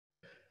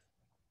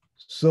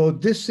So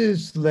this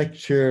is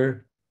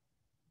lecture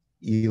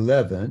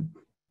 11,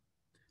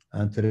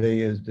 and today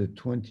is the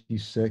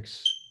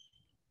 26th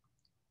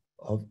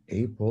of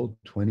April,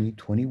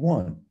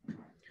 2021.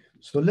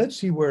 So let's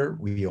see where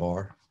we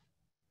are.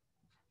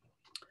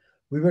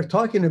 We were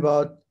talking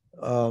about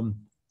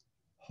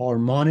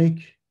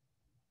harmonic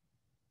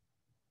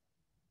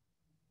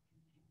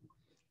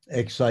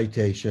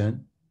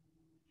excitation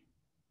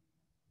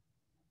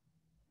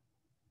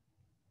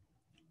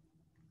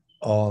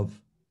of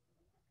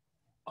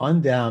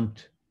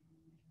undamped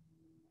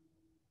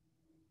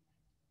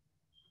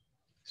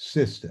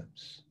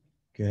systems,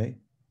 okay?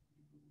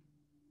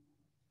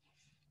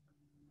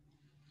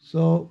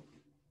 So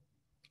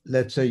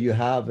let's say you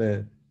have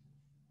a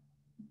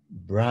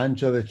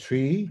branch of a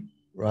tree,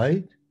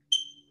 right?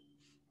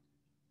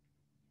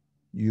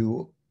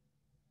 You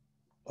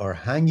are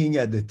hanging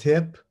at the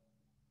tip.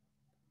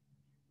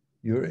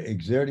 You're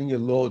exerting a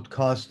load,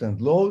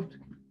 constant load.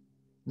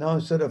 Now,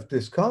 instead of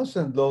this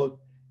constant load,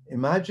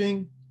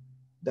 imagine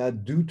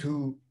that due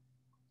to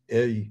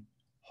a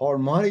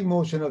harmonic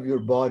motion of your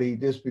body,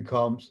 this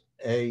becomes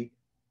a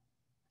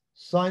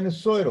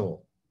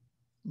sinusoidal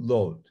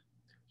load.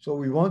 So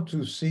we want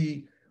to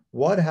see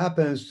what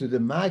happens to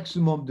the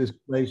maximum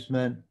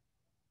displacement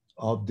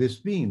of this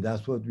beam.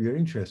 That's what we're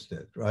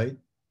interested, right?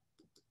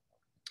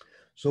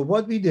 So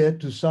what we did,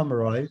 to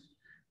summarize,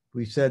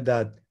 we said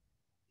that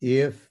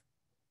if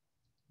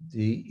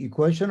the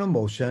equation of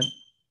motion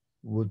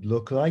would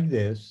look like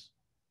this,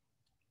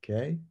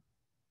 okay?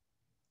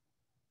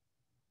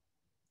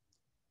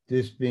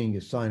 This being a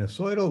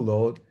sinusoidal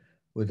load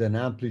with an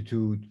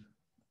amplitude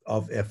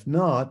of F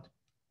naught,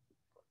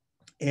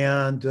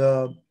 and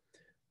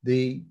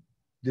the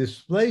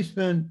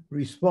displacement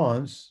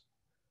response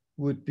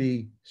would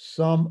be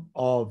sum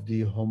of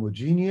the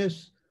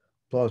homogeneous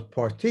plus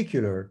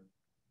particular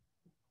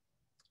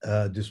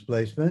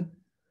displacement.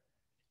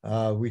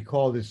 We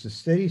call this the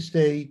steady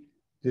state,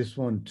 this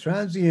one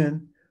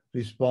transient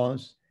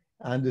response,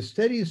 and the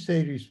steady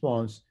state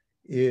response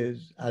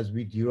is, as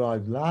we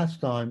derived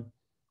last time,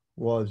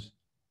 was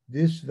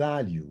this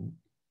value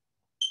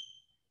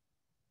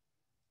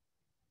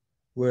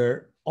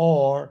where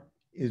R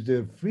is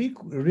the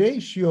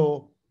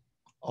ratio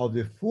of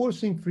the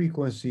forcing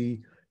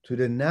frequency to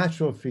the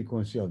natural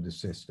frequency of the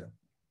system.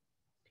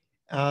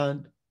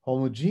 And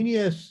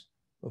homogeneous,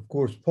 of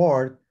course,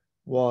 part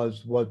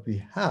was what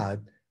we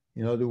had.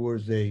 In other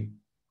words, a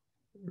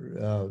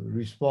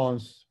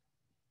response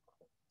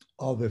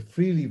of a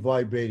freely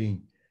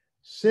vibrating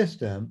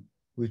system,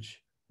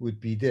 which would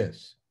be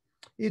this.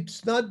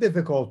 It's not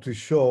difficult to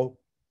show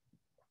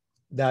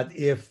that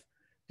if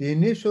the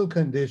initial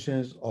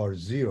conditions are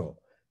zero,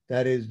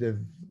 that is the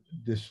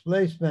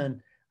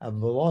displacement and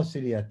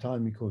velocity at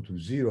time equal to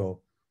zero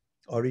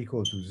are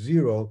equal to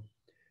zero,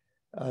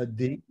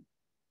 the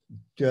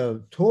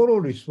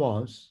total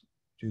response,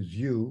 which is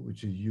U,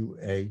 which is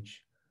UH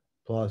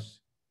plus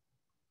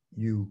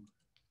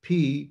UP,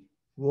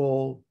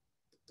 will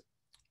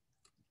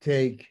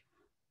take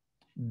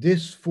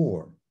this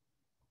form.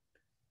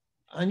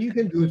 And you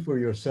can do it for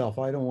yourself.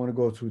 I don't want to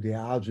go through the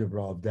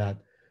algebra of that.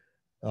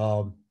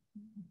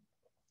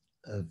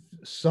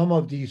 Sum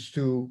of these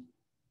two,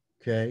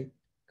 okay,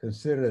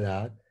 consider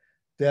that.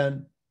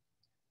 Then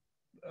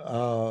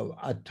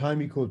at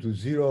time equal to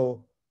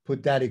zero,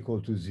 put that equal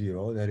to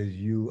zero. That is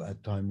U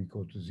at time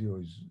equal to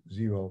zero is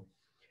zero.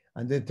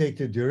 And then take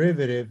the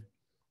derivative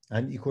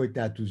and equate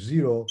that to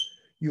zero.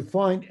 You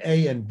find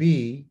A and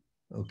B,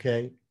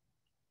 okay,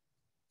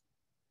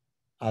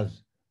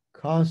 as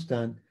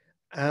constant.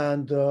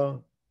 And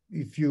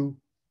if you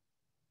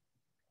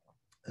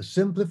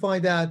simplify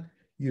that,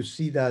 you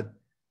see that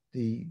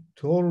the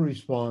total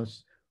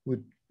response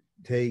would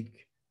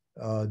take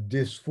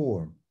this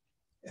form,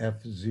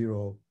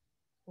 F0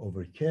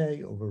 over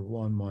K over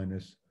 1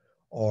 minus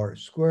R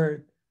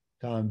squared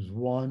times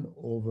 1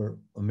 over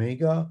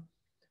omega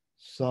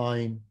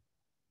sine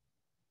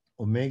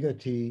omega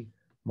t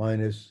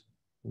minus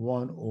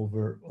 1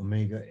 over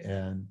omega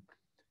n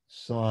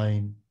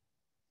sine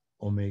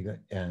omega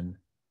n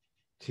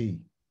t,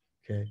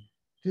 okay?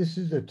 This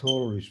is the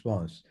total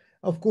response.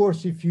 Of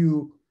course, if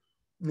you,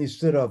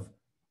 instead of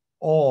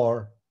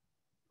R,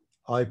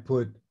 I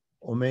put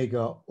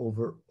omega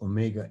over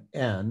omega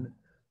n,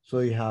 so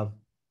you have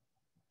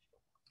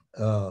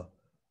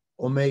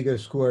omega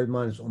squared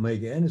minus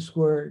omega n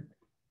squared,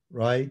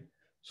 right?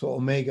 So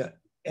omega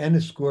n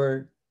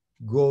squared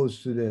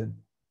goes to the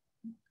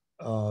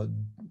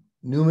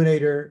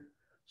numerator,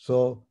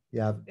 so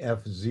you have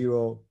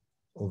F0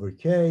 over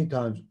K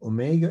times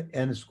omega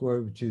n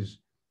squared, which is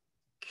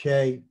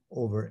K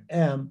over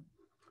M.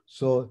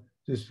 So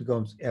this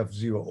becomes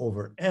F0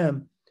 over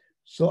M.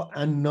 So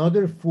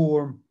another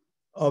form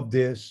of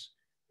this,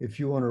 if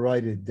you want to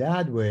write it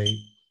that way,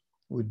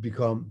 would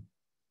become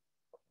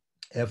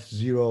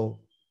F0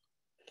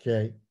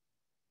 K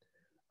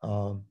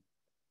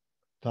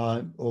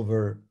time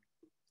over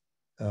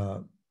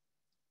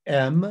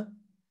M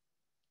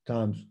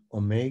times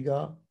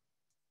omega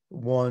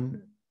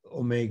 1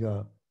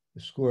 omega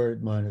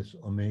squared minus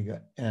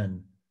omega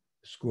n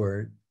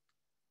squared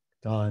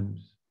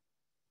times,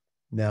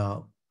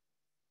 now,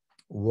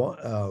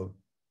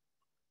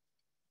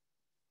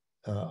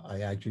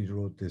 I actually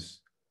wrote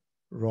this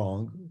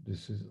wrong.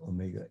 This is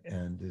omega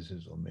n, this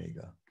is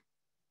omega,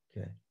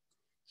 okay?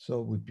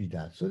 So it would be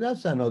that. So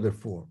that's another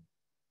form.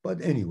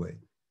 But anyway,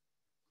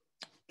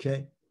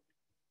 okay?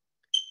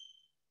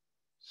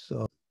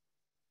 So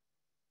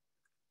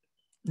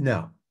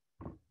now,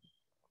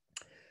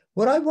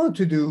 what I want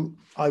to do,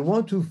 I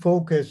want to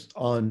focus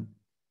on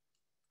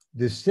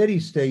the steady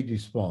state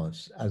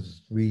response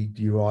as we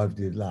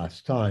derived it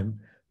last time,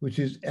 which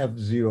is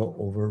F0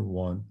 over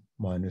 1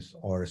 minus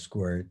R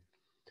squared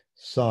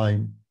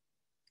sine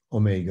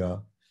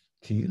omega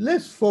t.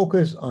 Let's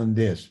focus on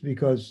this,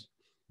 because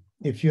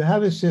if you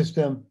have a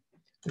system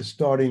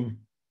starting,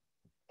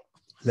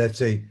 let's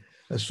say,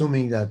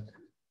 assuming that,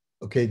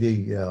 okay,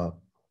 the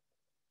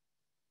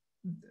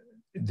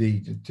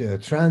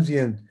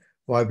transient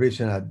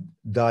vibration had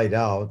died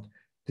out,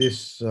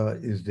 this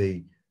is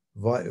the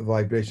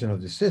vibration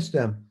of the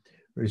system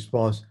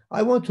response.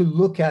 I want to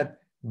look at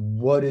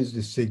what is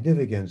the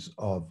significance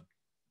of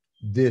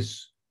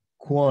this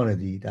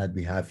quantity that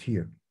we have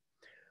here.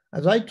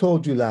 As I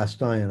told you last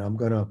time, and I'm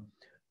going to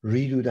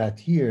redo that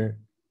here,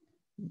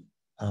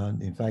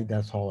 and in fact,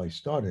 that's how I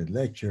started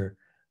lecture,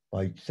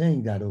 by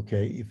saying that,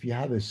 okay, if you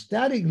have a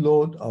static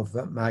load of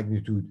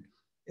magnitude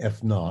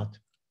F naught,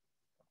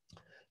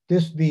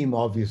 this beam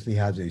obviously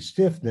has a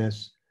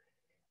stiffness,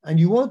 and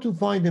you want to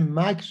find the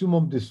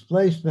maximum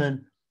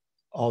displacement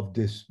of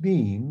this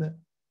beam,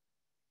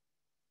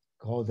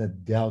 called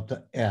that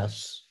delta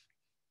S,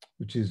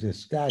 which is the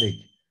static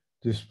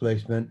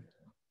displacement.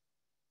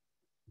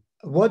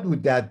 What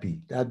would that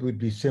be? That would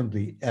be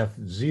simply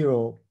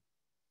F0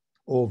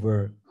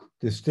 over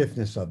the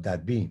stiffness of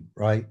that beam,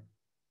 right?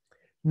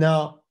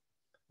 Now,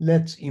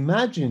 let's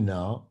imagine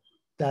now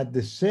that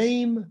the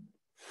same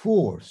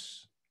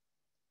force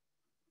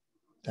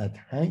that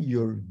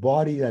your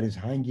body that is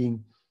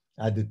hanging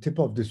at the tip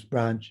of this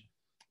branch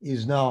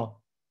is now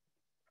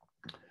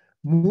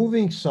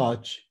moving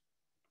such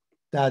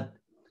that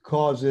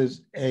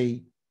causes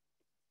a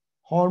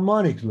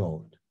harmonic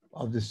load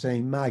of the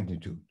same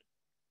magnitude,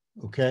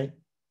 okay?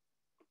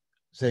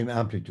 Same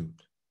amplitude.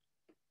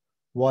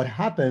 What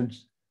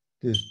happens,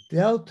 this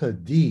delta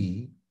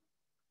D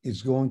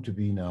is going to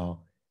be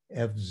now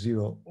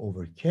F0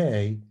 over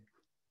K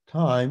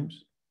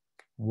times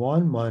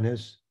 1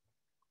 minus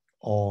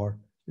R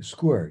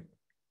squared.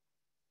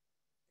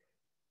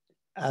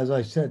 As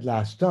I said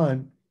last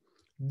time,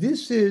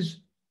 this is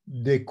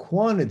the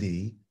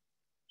quantity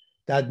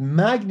that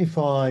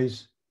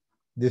magnifies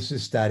this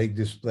static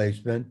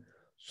displacement.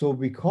 So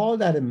we call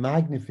that a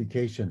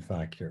magnification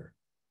factor.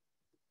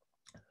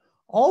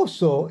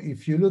 Also,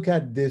 if you look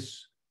at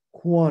this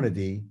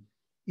quantity,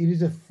 it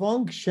is a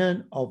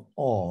function of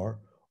R,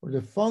 or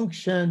the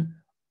function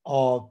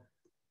of,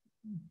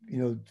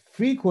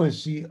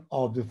 frequency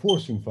of the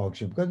forcing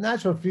function, because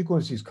natural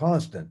frequency is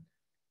constant,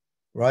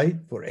 right,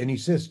 for any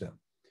system.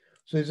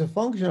 So it's a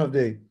function of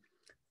the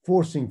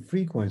forcing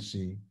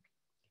frequency,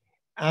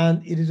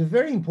 and it is a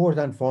very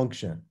important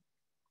function.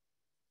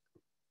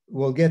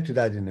 We'll get to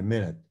that in a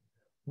minute.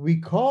 We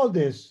call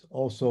this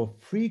also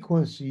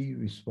frequency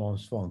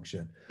response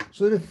function.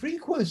 So the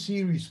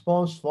frequency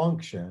response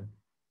function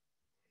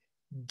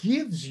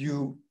gives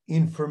you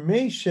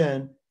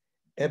information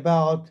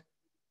about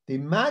the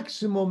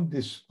maximum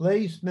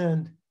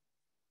displacement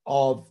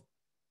of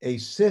a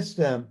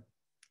system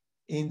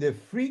in the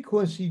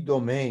frequency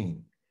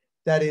domain.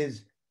 That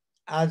is,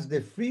 as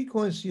the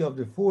frequency of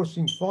the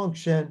forcing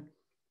function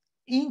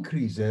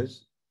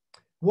increases,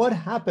 what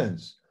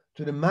happens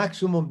to the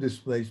maximum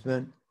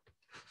displacement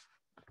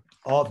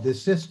of the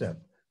system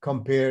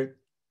compared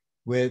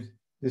with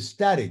the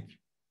static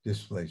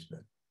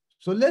displacement.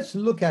 So let's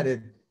look at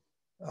it,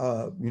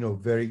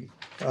 very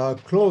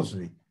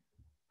closely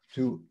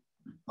to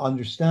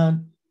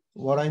understand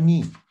what I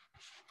mean.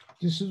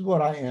 This is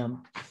what I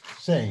am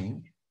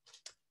saying.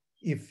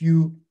 If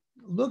you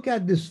look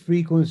at this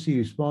frequency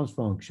response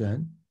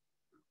function,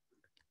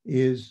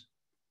 is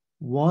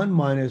 1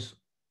 minus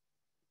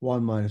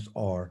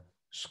R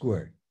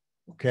squared,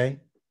 okay?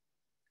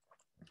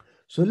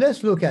 So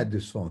let's look at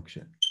this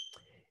function.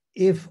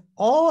 If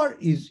R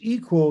is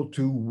equal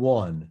to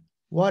 1,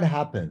 what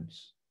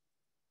happens?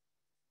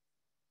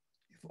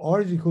 If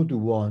R is equal to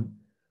 1,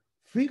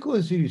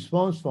 frequency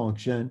response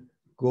function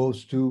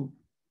goes to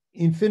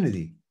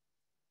infinity.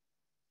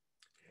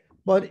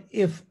 But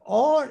if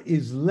R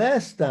is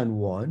less than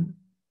 1,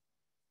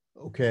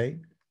 okay,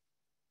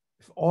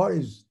 if R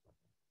is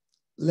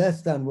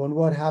less than 1,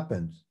 what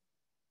happens?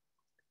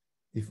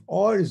 If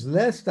R is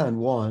less than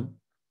 1,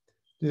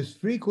 this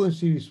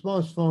frequency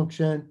response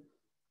function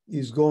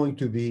is going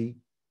to be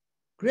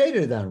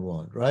greater than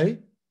 1,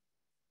 right?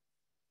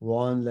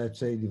 1, let's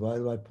say,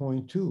 divided by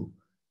 0.2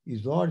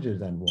 is larger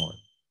than 1.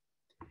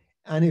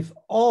 And if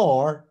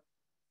R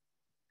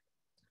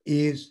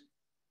is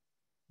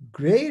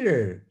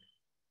greater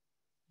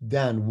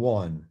than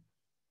 1,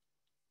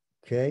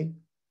 okay,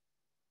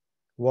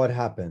 what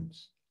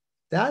happens.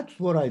 That's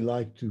what I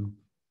like to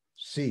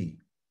see.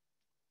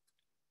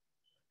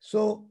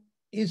 So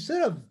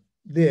instead of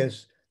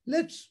this,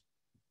 let's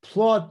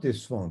plot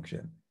this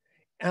function.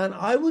 And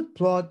I would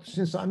plot,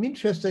 since I'm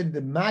interested in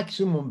the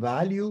maximum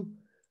value,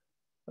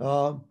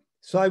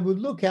 so I would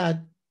look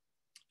at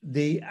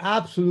the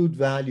absolute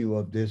value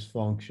of this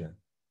function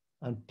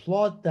and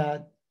plot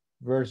that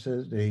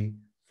versus the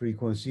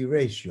frequency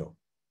ratio.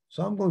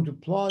 So I'm going to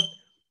plot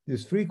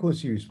this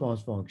frequency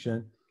response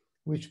function,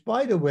 which,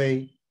 by the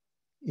way,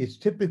 is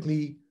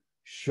typically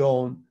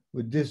shown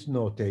with this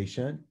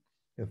notation,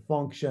 a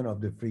function of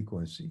the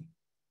frequency,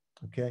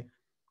 okay?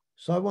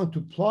 So I want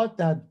to plot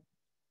that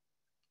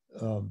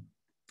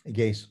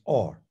against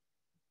R.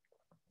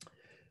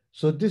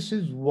 So this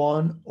is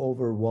 1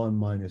 over 1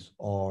 minus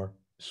R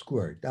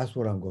squared. That's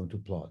what I'm going to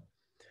plot.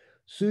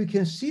 So you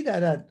can see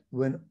that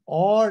when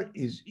R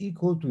is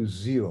equal to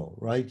 0,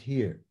 right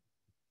here,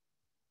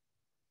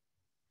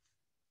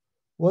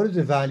 what is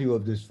the value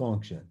of this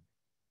function?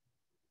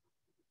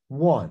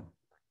 1.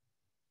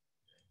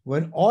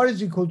 When R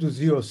is equal to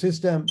 0,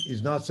 system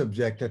is not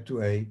subjected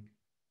to a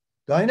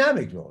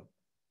dynamic load,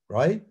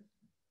 right?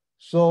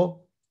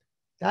 So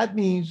that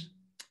means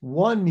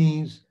 1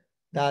 means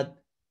that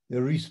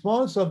the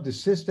response of the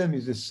system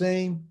is the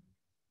same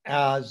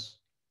as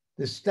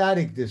the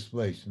static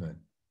displacement,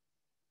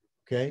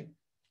 okay?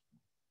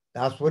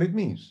 That's what it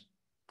means.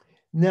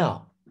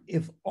 Now,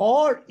 if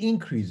R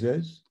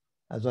increases,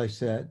 as I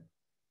said,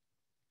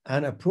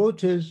 and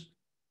approaches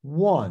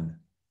 1,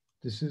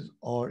 this is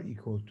R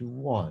equal to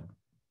 1,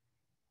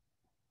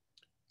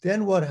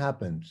 then what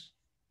happens?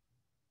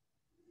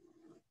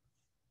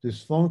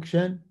 This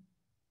function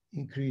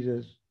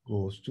increases,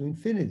 goes to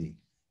infinity.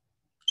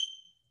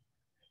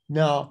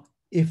 Now,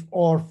 if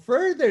R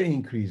further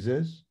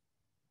increases,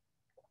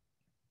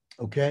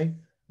 okay,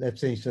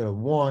 let's say instead of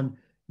 1,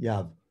 you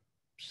have,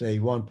 say,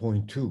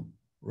 1.2,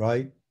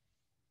 right?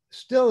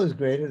 Still is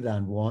greater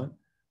than 1,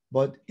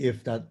 but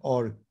if that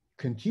R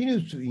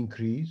continues to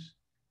increase,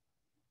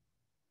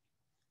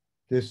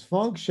 this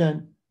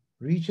function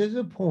reaches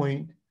a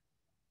point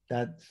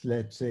that,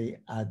 let's say,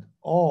 at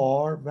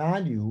R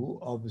value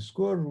of the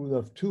square root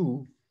of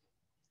 2,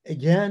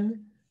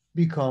 again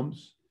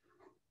becomes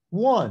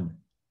 1.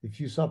 If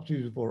you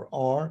substitute for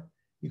R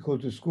equal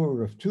to square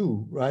root of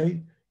 2,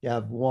 right? You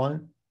have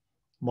 1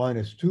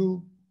 minus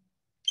 2,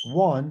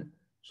 1,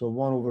 so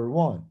 1 over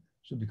 1.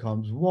 So it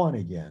becomes 1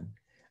 again.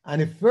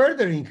 And if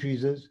further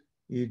increases,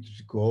 it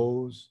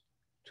goes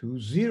to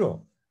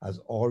 0. As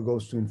R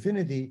goes to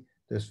infinity,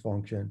 this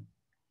function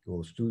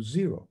goes to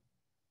 0.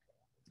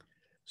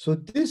 So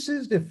this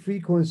is the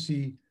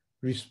frequency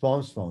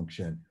response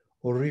function,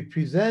 or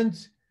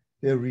represents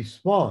the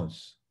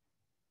response,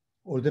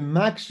 or the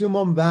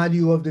maximum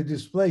value of the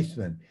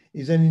displacement,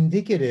 is an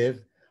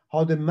indicative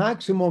how the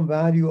maximum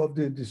value of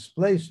the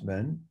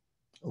displacement,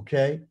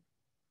 okay,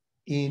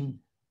 in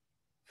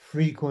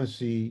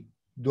frequency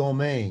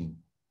domain.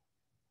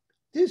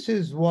 This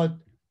is what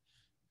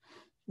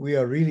we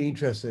are really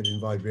interested in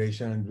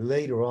vibration, and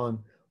later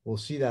on we'll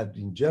see that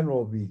in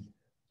general we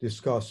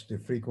discuss the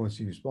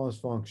frequency response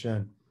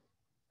function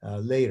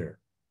later,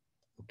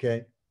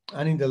 okay?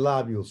 And in the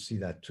lab you'll see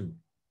that too.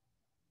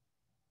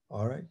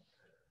 All right,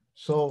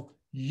 so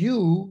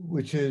U,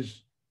 which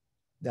is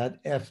that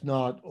F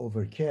naught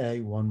over K,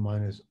 1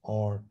 minus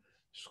R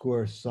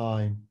square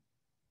sine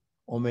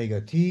omega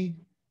t,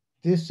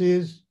 this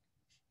is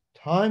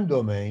time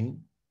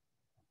domain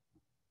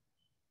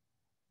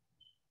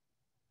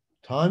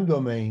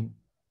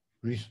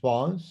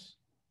response,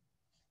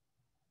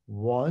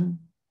 1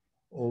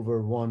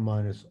 over 1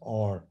 minus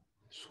R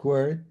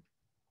squared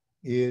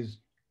is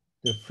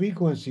the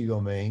frequency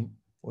domain,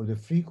 or the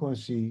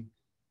frequency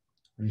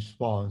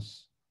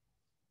response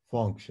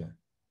function.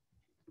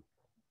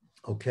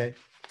 Okay,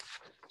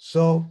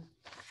 so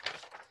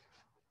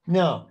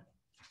now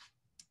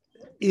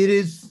it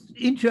is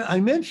I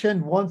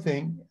mentioned one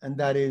thing, and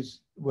that is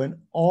when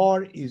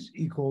R is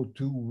equal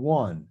to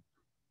 1.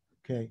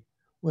 Okay,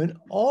 when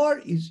R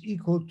is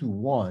equal to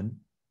 1,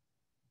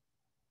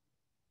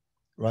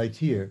 right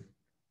here,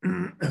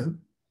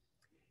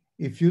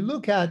 if you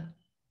look at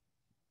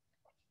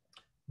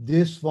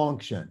this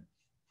function,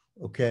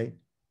 okay,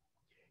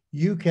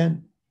 you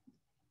can,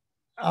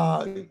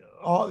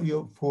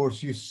 of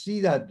course, you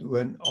see that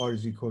when R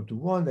is equal to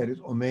 1, that is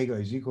omega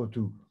is equal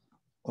to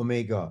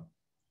omega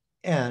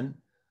n.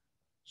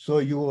 So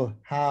you will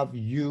have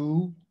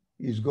U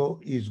is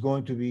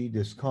going to be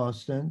this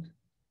constant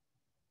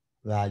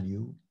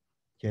value,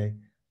 okay,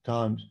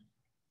 times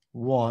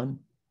 1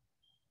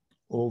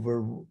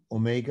 over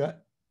omega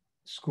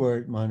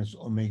squared minus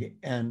omega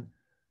n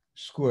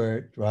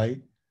squared,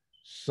 right?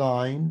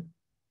 Sine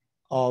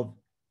of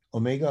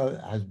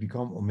omega has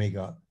become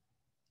omega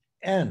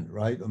n,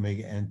 right?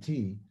 Omega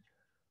nt.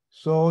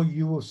 So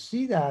you will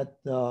see that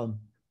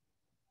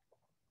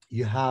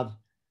you have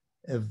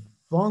a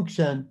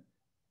function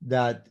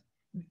that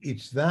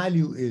its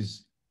value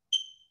is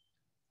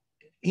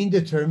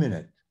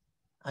indeterminate,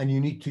 and you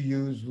need to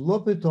use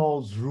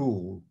L'Hopital's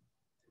rule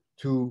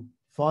to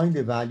find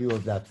the value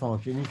of that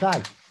function. In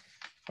fact,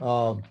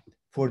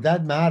 for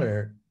that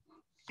matter,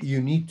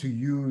 you need to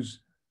use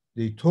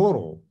the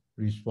total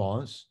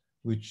response,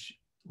 which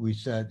we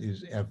said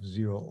is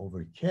F0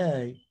 over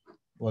K,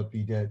 what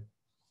we did,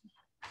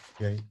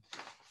 okay,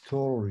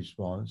 total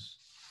response,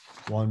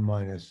 1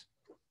 minus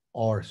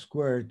R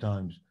squared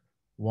times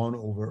 1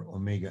 over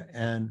omega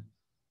n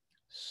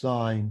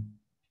sine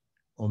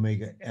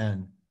omega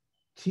n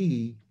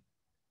t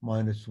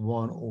minus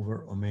 1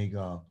 over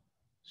omega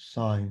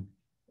sine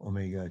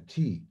omega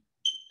t.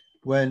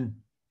 When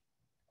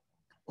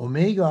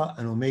omega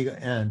and omega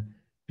n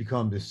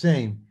become the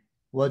same,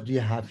 what do you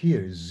have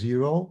here is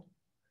 0,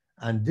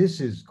 and this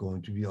is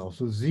going to be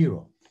also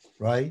 0,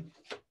 right?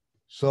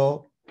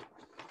 So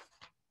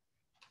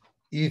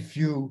if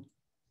you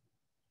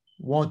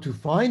want to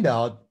find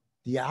out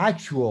the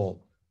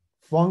actual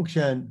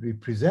function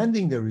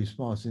representing the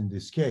response in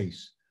this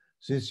case,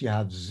 since you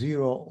have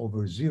 0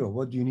 over 0,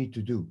 what do you need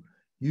to do?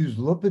 Use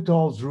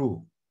L'Hopital's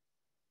rule,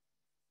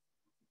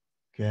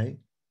 okay?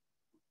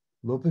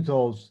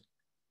 L'Hopital's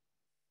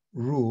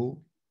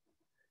rule,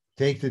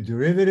 take the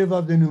derivative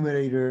of the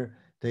numerator,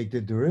 take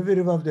the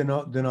derivative of the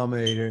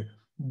denominator,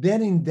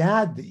 then in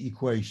that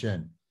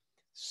equation,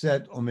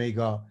 set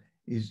omega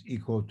is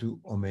equal to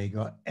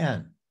omega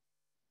n.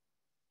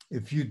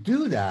 If you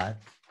do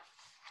that,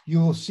 you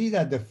will see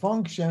that the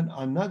function,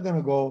 I'm not going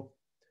to go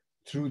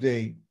through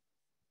the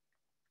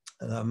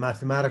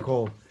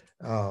mathematical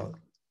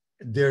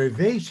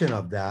derivation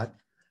of that,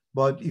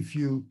 but if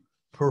you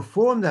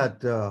perform that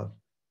the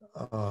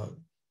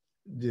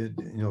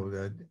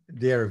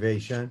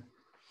derivation,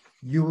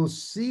 you will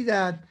see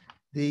that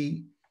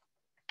the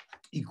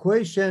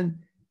equation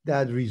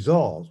that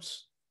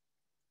results,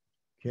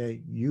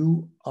 okay,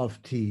 u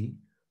of t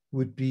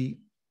would be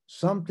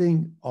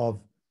something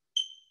of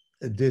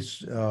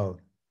this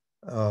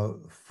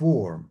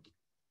form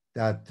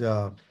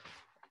that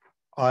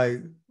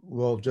I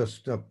will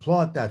just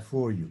plot that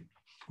for you,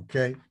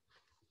 okay?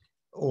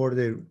 Or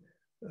the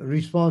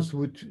response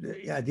would,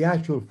 the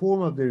actual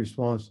form of the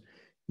response,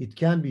 it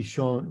can be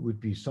shown would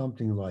be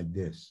something like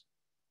this,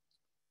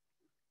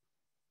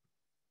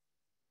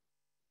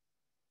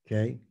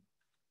 okay?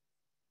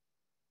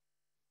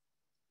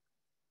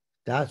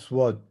 That's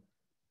what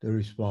the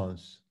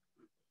response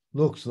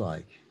looks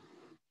like.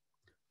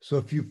 So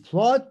if you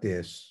plot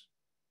this,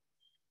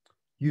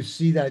 you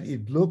see that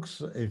it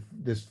looks, if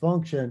this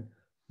function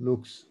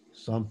looks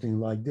something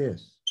like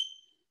this.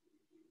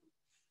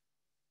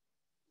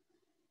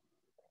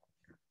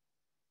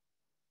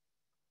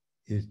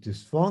 Is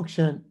this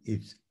function,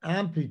 its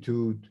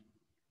amplitude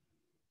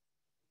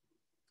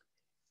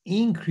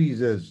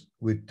increases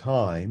with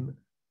time,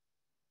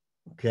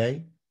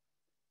 okay?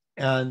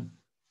 And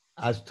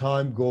as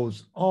time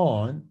goes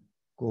on,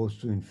 goes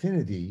to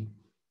infinity,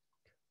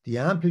 the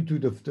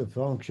amplitude of the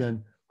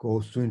function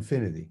goes to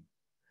infinity.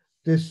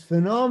 This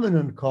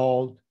phenomenon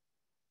called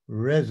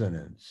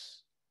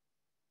resonance.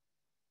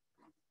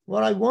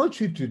 What I want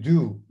you to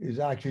do is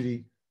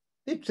actually,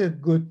 it's a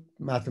good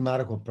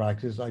mathematical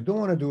practice. I don't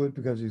want to do it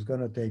because it's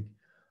going to take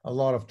a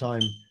lot of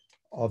time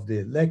of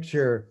the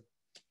lecture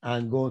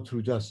and go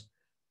through just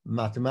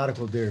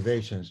mathematical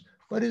derivations,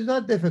 but it's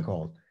not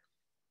difficult.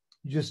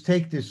 You just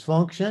take this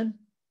function,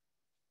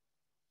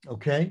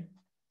 okay?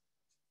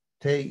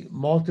 Take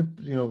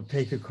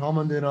take the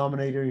common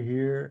denominator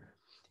here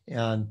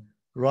and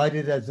write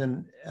it as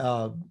an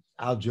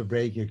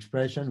algebraic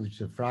expression, which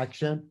is a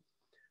fraction.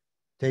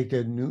 Take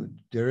the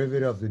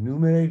derivative of the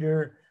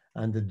numerator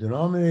and the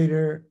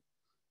denominator,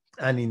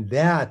 and in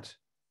that,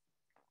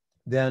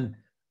 then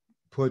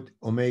put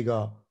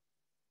omega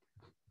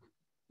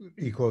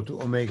equal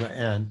to omega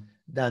n,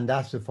 then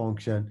that's the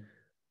function.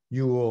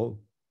 You will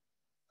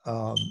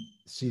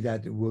see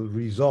that it will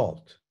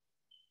result,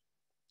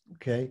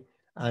 okay?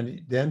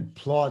 And then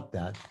plot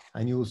that,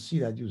 and you will see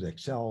that, use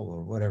Excel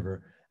or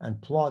whatever,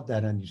 and plot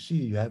that, and you see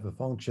you have a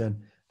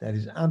function that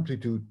is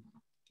amplitude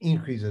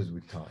increases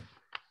with time.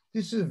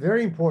 This is a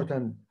very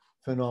important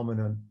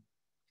phenomenon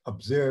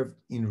observed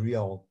in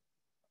real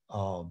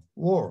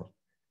world,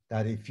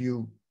 that if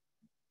you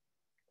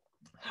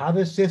have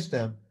a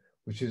system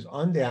which is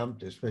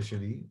undamped,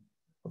 especially,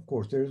 of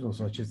course, there is no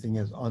such a thing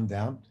as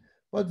undamped,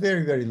 but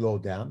very, very low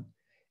damped,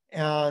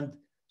 and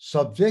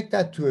subject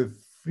that to a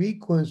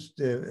frequency,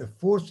 a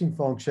forcing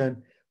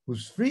function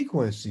whose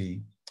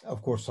frequency,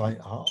 of course,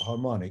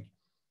 harmonic,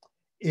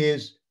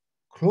 is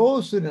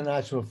close to the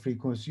natural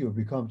frequency or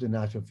becomes the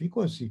natural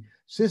frequency,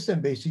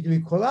 system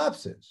basically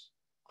collapses.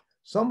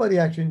 Somebody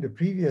actually in the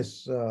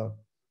previous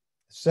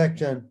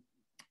section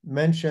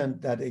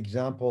mentioned that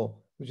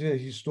example, which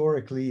is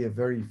historically a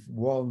very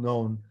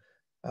well-known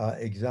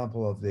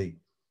example of the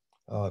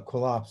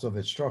collapse of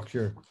a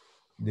structure,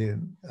 the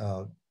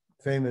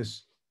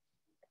famous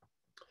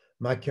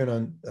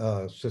Mackinnon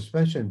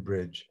suspension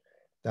bridge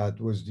that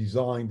was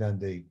designed, and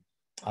they,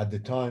 at the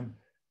time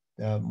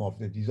of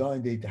the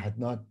design, they had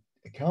not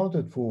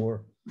accounted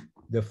for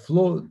the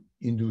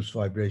flow-induced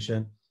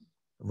vibration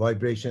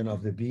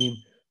of the beam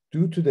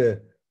due to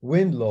the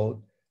wind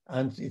load,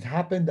 And it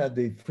happened that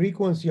the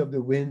frequency of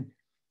the wind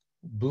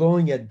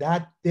blowing at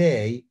that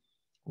day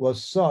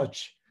was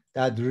such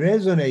that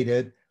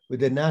resonated with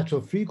the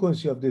natural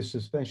frequency of this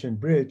suspension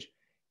bridge.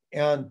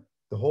 And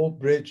the whole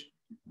bridge,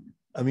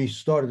 I mean,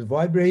 started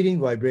vibrating,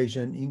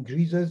 vibration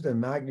increases, the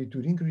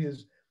magnitude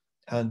increases,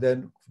 and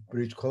then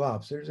bridge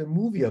collapse. There's a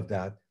movie of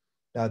that,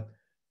 in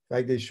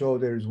fact, they show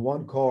there's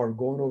one car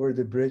going over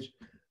the bridge.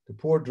 The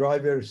poor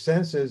driver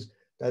senses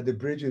that the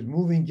bridge is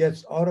moving,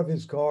 gets out of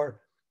his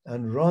car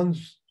and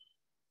runs,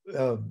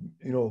 uh,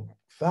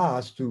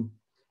 fast to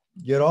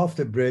get off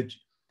the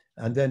bridge.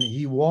 And then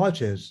he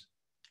watches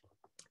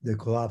the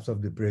collapse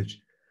of the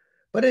bridge.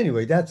 But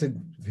anyway, that's a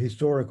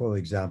historical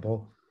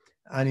example.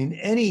 And in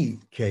any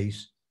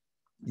case,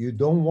 you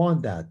don't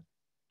want that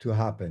to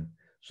happen.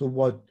 So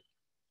what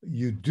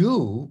you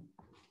do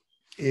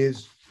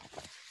is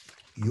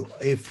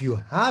if you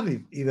have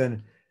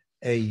even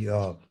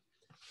a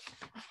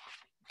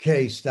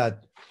case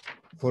that,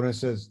 for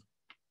instance,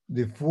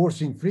 the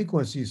forcing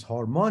frequency is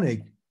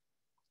harmonic,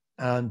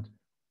 and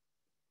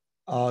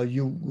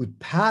you would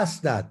pass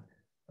that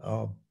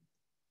uh,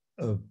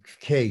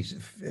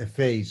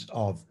 phase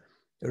of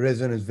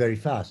resonance very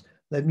fast.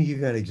 Let me give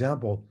you an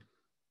example.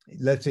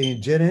 Let's say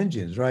in jet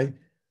engines, right?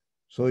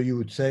 So you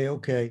would say,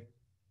 okay,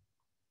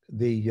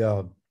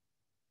 you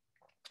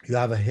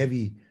have a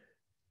heavy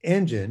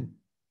engine,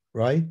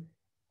 right?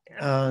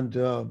 And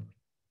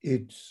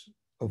it's,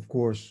 of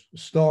course,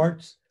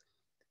 starts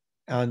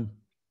and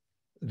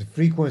the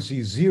frequency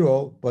is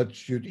zero, but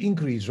should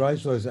increase, right?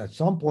 So at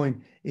some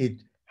point,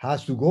 it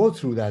has to go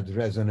through that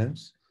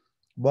resonance,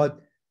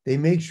 but they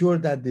make sure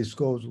that this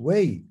goes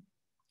way,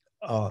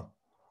 uh,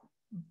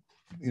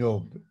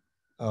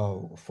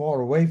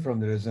 far away from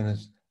the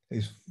resonance,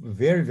 is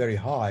very, very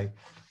high.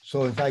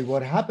 So in fact,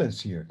 what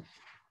happens here,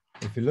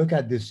 if you look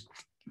at this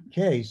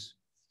case,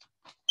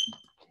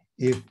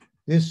 if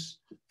this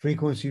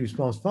frequency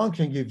response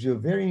function gives you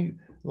a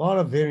lot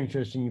of very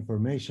interesting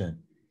information.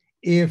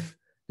 If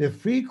the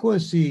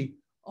frequency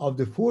of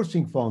the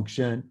forcing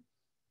function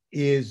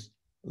is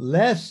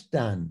less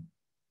than,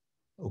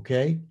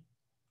 okay,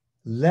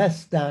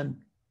 less than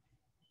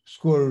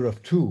square root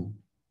of 2,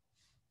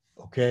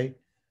 okay,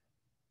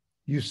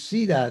 you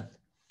see that,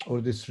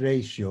 or this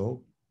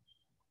ratio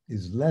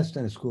is less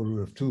than square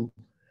root of 2,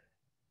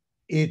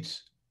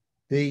 it's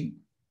the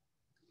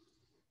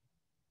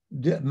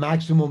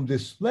maximum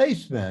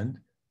displacement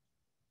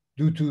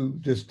due to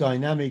this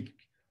dynamic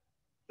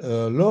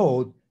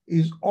load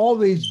is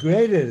always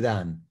greater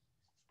than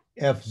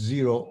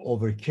F0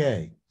 over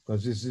K,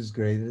 because this is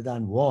greater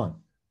than 1.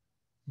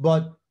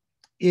 But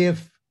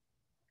if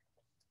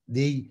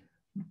the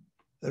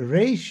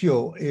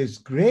ratio is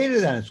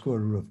greater than square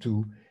root of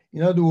 2,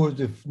 in other words,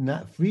 if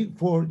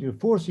the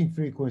forcing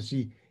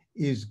frequency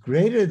is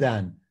greater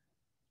than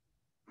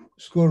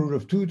square root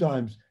of 2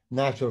 times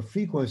natural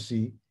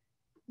frequency,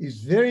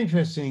 it's very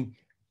interesting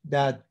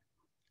that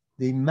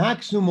the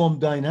maximum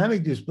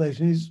dynamic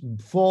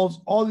displacement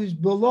falls always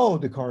below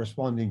the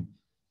corresponding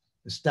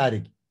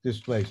static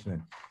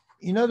displacement.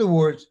 In other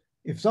words,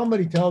 if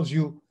somebody tells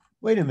you,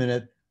 wait a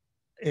minute,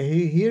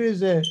 here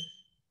is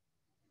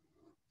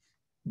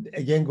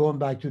again, going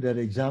back to that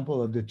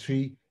example of the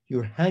tree,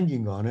 you're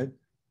hanging on it,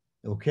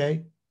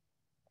 okay?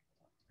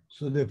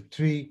 So the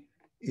tree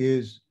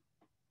is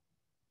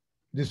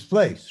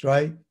displaced,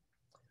 right?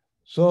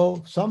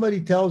 So somebody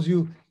tells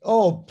you,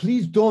 oh,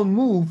 please don't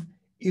move.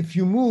 If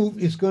you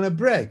move, it's going to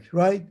break,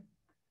 right?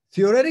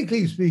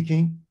 Theoretically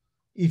speaking,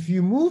 if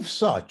you move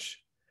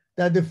such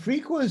that the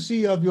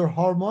frequency of your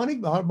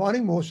harmonic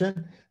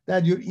motion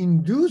that you're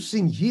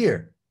inducing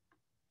here,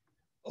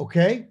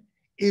 okay,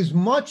 is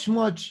much,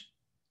 much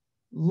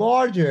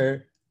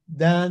larger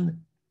than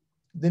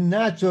the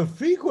natural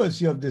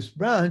frequency of this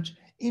branch,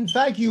 in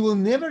fact, you will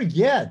never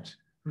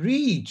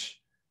reach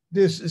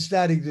this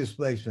static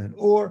displacement,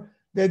 or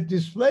the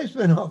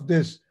displacement of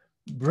this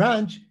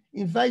branch,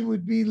 in fact,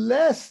 would be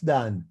less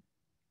than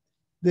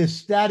the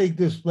static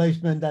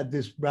displacement that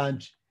this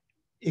branch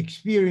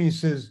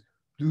experiences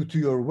due to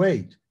your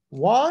weight.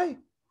 Why?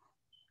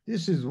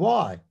 This is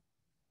why,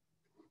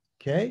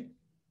 okay?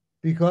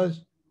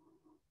 Because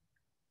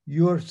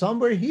you're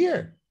somewhere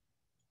here.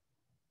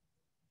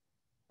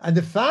 And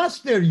the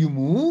faster you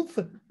move,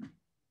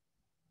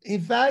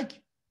 in fact,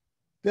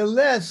 the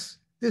less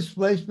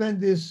displacement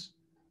this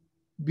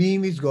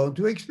beam is going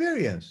to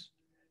experience.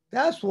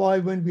 That's why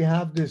when we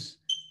have this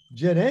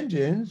jet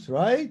engines,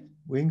 right,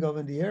 wing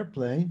of the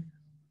airplane,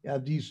 you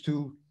have these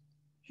two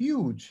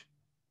huge,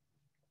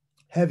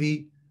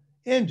 heavy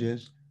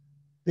engines.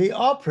 They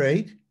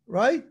operate,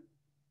 right?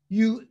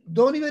 You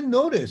don't even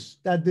notice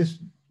that this,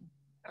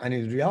 and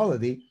in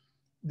reality,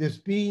 this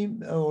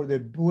beam or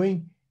the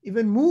wing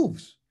even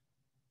moves,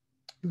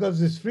 because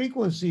this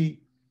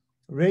frequency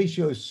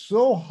ratio is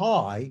so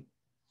high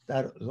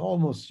that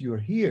almost you're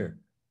here.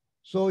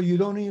 So you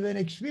don't even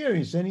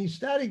experience any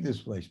static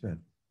displacement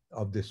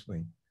of this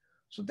wing.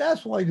 So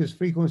that's why this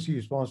frequency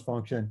response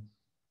function,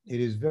 it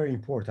is very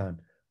important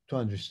to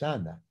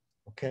understand that,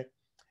 okay?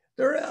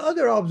 There are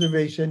other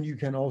observations you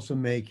can also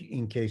make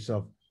in case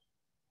of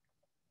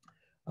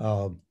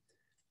uh,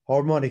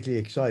 harmonically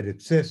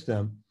excited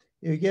system.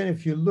 Again,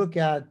 if you look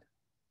at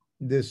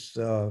this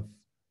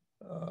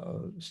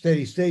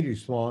steady state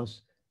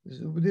response,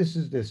 this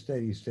is the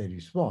steady state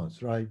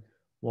response, right?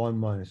 1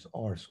 minus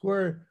r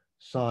squared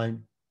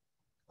sine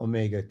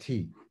omega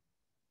t.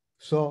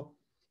 So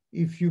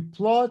if you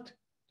plot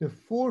the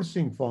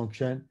forcing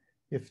function,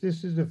 if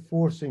this is the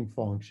forcing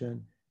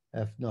function,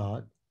 f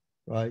naught,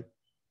 right,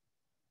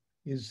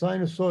 is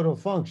sinusoidal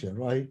function,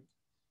 right?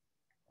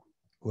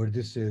 Or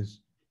this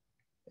is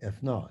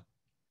f naught.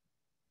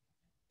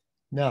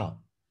 Now,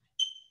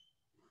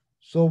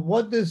 so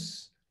what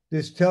does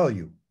this tell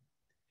you?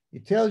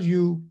 It tells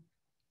you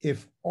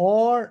if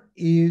r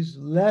is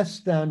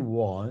less than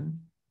 1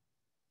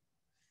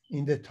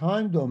 in the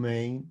time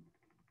domain,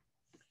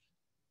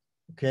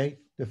 okay,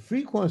 the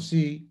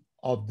frequency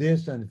of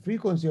this and the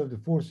frequency of the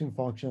forcing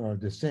function are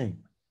the same.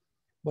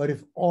 But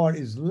if r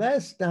is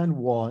less than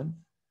 1,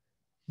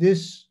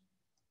 this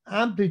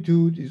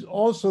amplitude is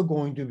also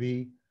going to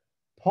be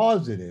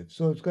positive.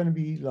 So it's going to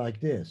be like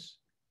this.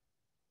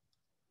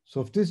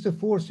 So if this is the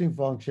forcing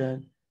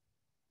function,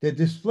 the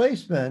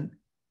displacement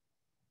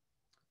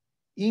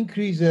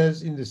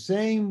increases in the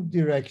same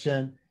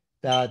direction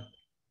that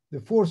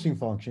the forcing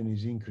function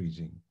is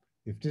increasing.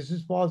 If this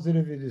is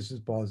positive, this is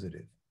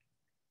positive.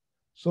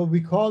 So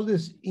we call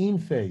this in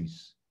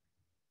phase.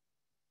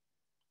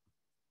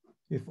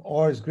 If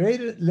r is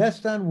less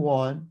than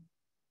 1,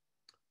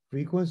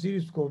 frequency,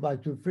 go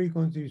back to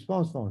frequency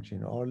response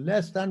function, or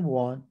less than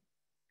 1,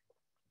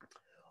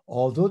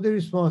 although the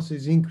response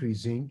is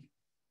increasing,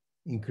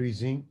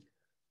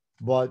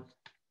 but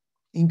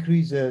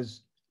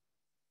increases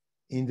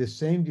in the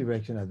same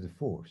direction as the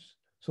force.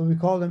 So we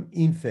call them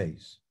in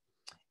phase.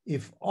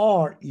 If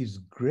r is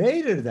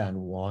greater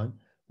than 1,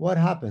 what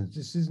happens?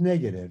 This is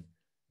negative.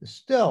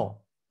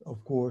 Still,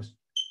 of course,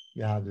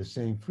 you have the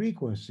same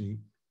frequency,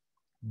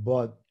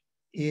 but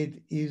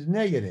it is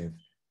negative.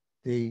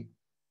 The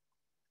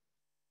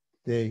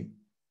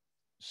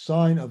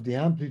sign of the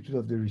amplitude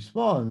of the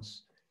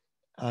response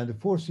and the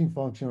forcing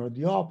function are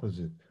the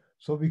opposite.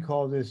 So we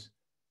call this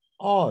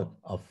odd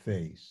of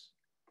phase.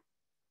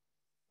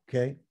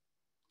 Okay?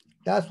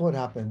 That's what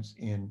happens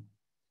in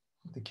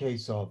the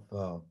case of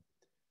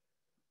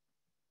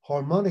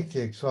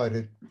harmonically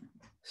excited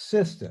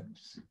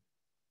systems.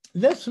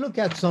 Let's look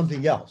at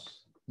something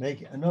else.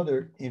 Make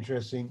another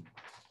interesting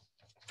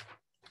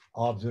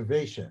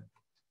observation.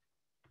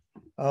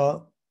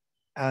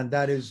 And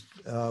that is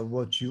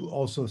what you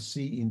also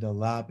see in the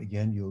lab.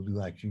 Again, you'll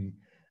do actually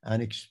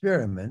an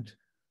experiment.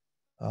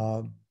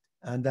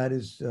 And that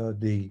is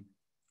the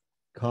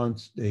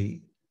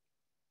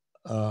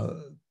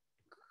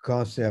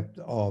concept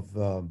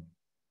of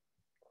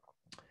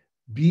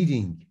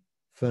beating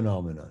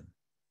phenomenon.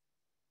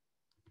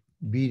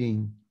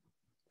 Beating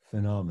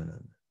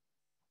phenomenon.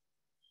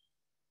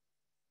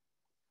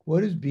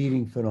 What is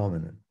beating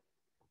phenomenon?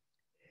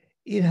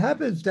 It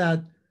happens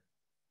that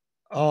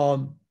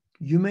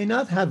you may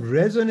not have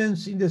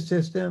resonance in the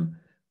system,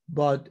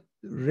 but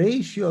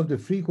ratio of the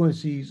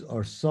frequencies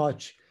are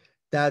such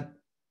that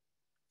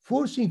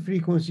forcing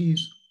frequency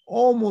is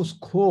almost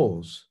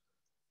close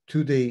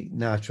to the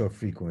natural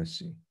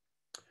frequency.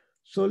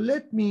 So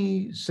let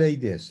me say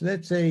this.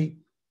 Let's say,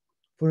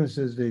 for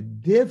instance, the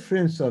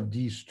difference of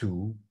these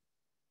two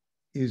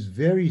is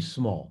very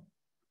small.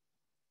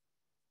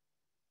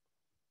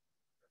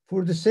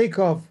 For the sake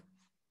of,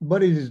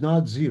 but it is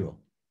not zero.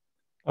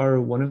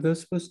 Are one of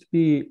those supposed to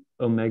be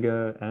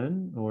omega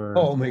n or?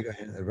 Oh, omega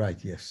n,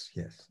 right, yes,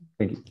 yes.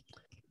 Thank you.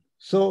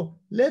 So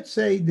let's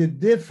say the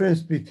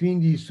difference between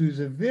these two is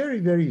a very,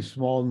 very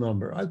small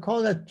number. I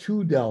call that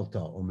 2 delta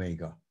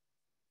omega.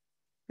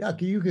 Yeah,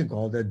 you can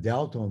call that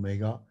delta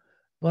omega,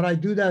 but I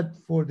do that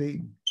for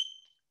the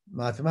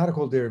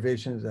mathematical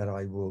derivations that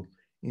I will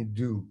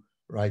do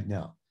right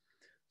now.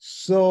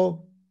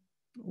 So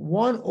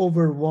 1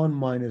 over 1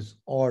 minus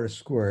r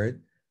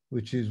squared,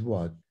 which is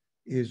what?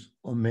 Is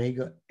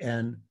omega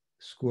n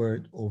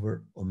squared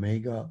over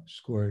omega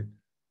squared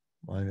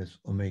minus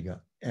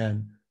omega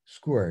n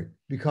squared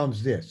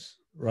becomes this,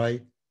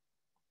 right?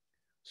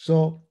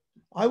 So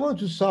I want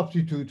to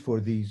substitute for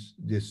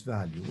this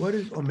value. What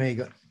is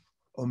omega?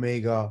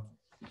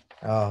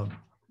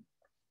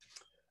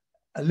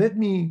 Let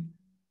me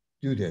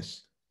do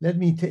this. Let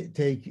me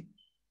take,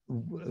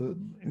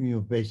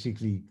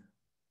 basically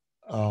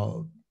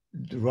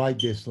write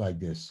this like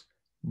this.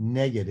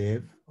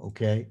 Negative,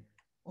 okay,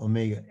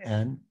 omega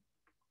n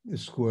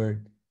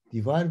squared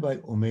divided by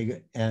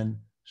omega n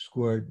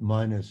squared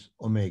minus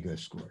omega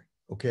squared,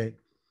 okay?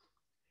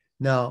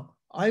 Now,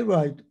 I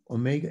write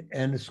omega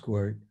n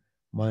squared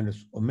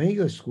minus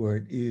omega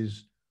squared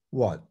is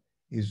what?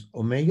 Is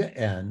omega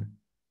n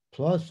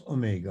plus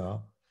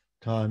omega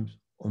times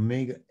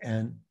omega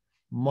n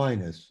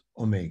minus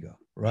omega,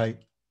 right?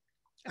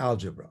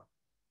 Algebra.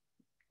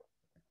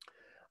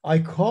 I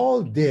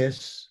call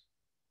this,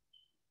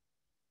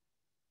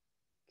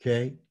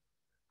 okay,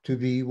 to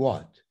be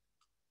what?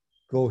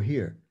 Go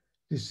here.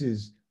 This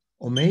is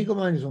Omega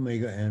minus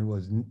omega n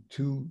was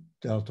 2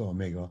 delta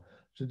omega.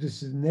 So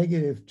this is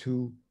negative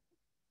 2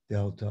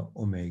 delta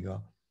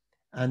omega.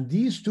 And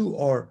these two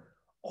are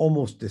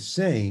almost the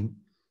same.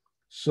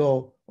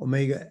 So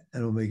omega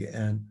and omega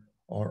n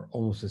are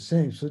almost the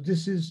same. So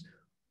this is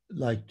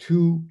like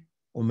 2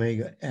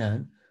 omega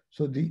n.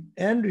 So the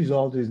end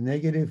result is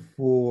negative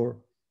 4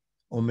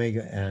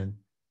 omega n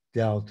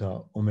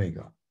delta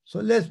omega. So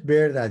let's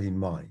bear that in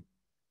mind.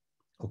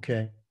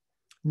 Okay.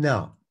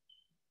 Now,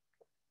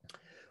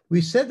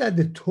 we said that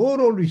the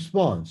total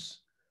response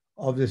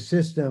of the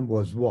system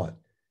was what?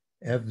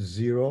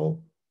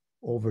 F0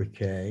 over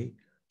K,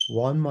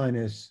 1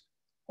 minus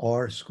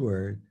R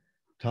squared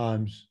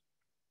times,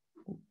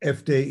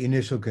 if the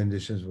initial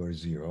conditions were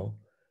 0,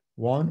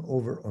 1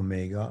 over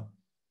omega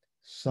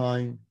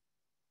sine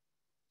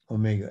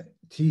omega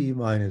t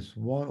minus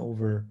 1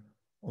 over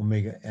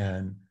omega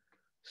n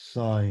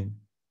sine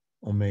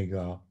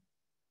omega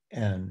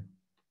n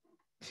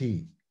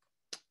t.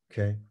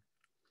 Okay.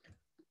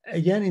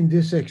 Again, in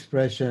this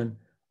expression,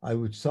 I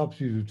would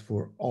substitute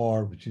for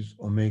r, which is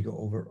omega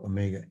over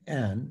omega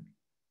n.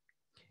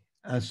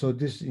 And so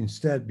this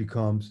instead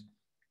becomes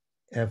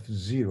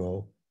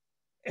f0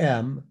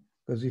 m,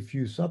 because if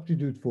you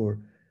substitute for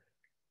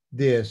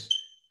this,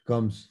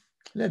 becomes,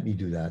 let me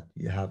do that.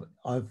 You have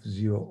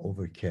f0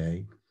 over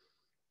k.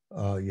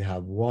 You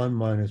have 1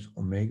 minus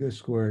omega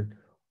squared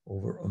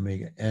over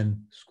omega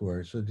n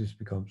squared. So this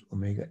becomes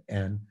omega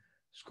n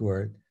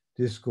squared.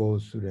 This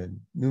goes to the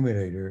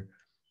numerator.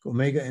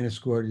 Omega n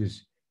squared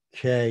is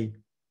k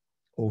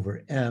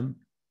over m,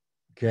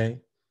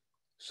 okay?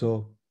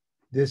 So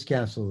this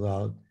cancels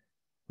out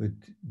with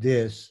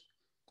this.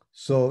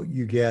 So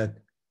you get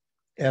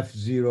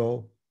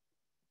f0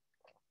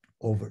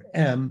 over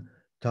m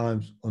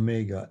times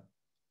omega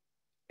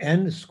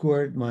n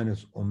squared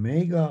minus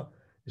omega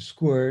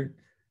squared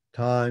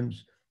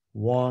times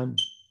 1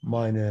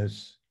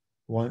 minus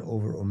 1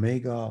 over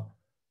omega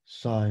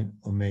sine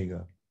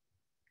omega,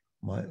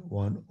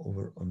 1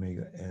 over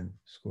omega n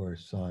squared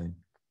sine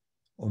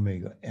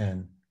omega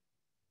n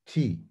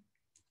t.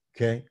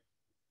 Okay.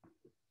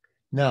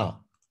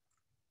 Now,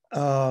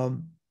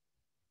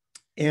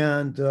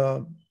 and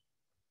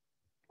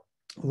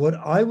what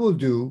I will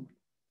do,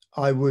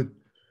 I would,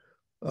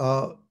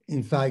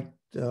 in fact,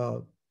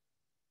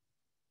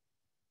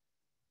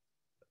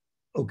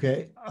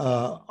 okay,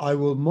 I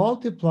will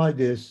multiply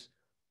this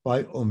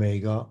by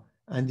omega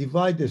and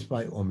divide this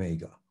by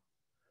omega.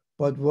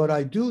 But what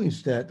I do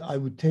instead, I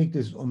would take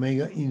this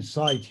omega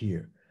inside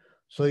here.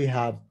 So you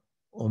have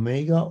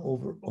omega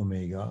over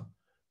omega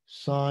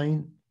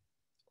sine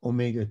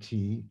omega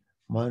t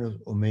minus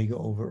omega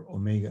over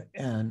omega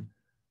n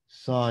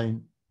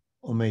sine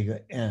omega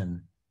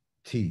n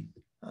t.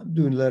 I'm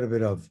doing a little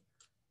bit of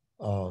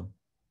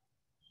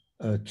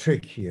a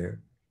trick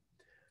here.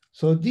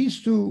 So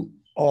these two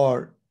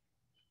are,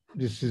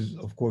 this is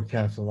of course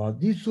cancel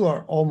out. These two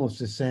are almost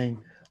the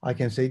same. I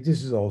can say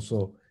this is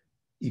also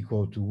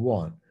equal to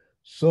 1.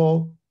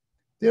 So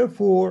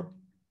therefore,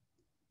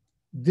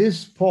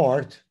 this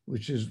part,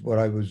 which is what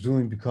I was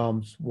doing,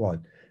 becomes what?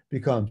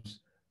 Becomes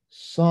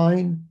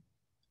sine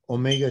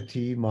omega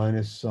t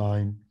minus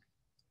sine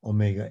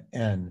omega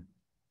n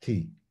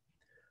t.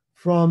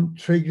 From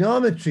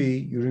trigonometry,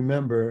 you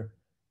remember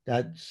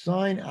that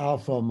sine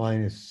alpha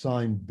minus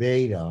sine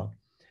beta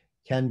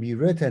can be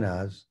written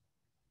as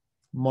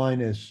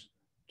minus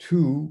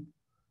 2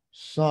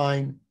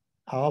 sine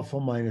alpha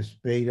minus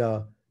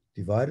beta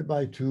divided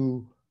by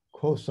 2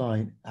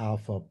 cosine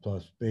alpha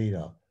plus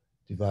beta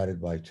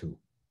divided by 2.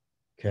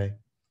 Okay?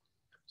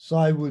 So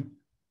I would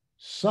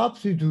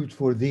substitute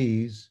for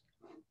these,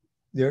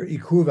 they're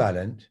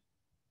equivalent.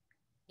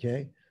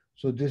 Okay?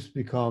 So this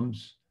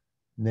becomes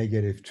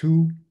negative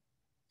 2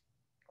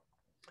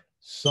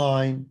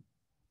 sine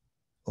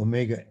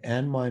omega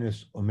n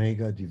minus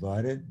omega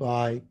divided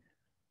by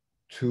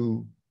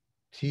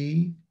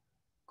 2t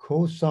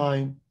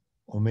cosine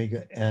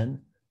omega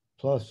n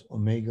plus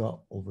omega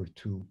over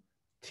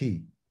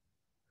 2t.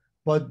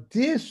 But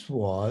this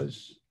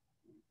was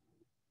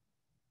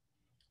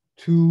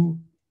 2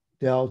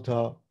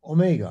 delta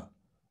omega.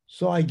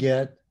 So I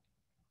get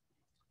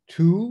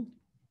 2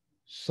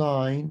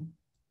 sine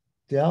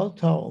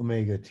delta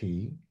omega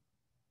t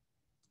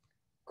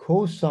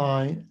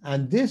cosine,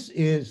 and this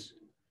is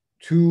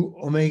 2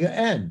 omega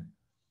n.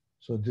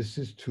 So this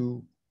is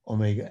 2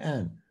 omega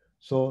n.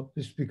 So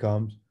this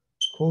becomes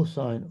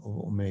cosine of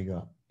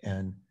omega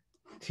n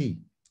t.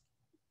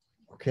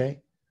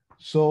 Okay?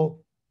 So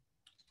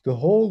the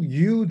whole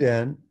u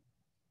then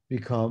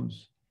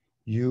becomes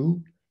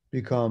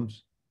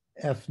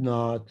f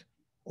naught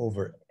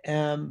over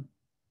m,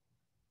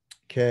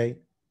 okay,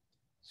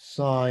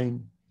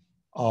 sine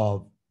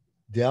of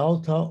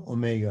delta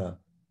omega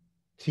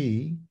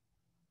t,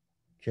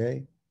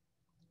 okay,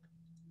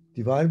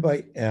 divided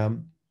by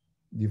m,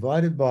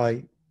 divided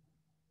by,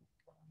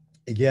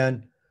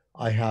 again,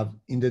 I have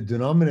in the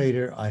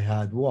denominator, I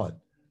had what?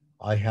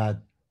 I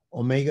had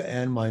omega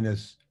n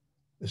minus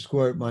the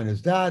square root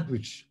minus that,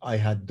 which I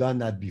had done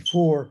that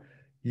before.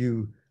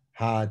 You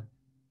had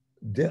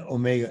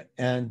omega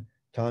n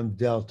times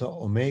delta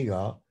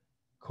omega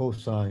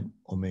cosine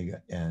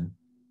omega n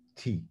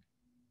t.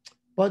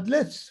 But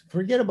let's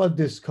forget about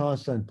this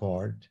constant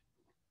part,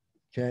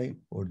 okay,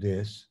 or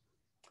this.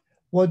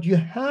 What you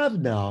have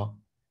now,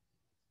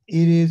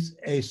 it is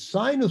a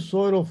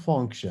sinusoidal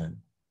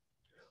function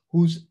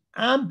whose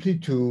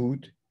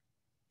amplitude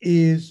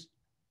is,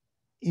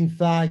 in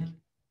fact,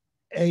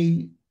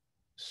 a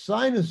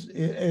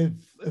a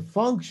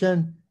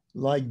function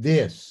like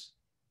this.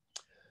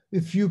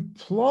 If you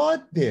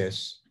plot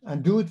this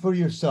and do it for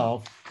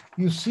yourself,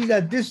 you see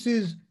that this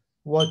is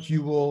what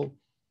you will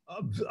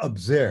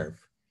observe.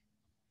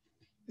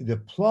 The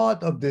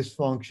plot of this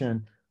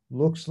function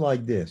looks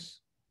like this.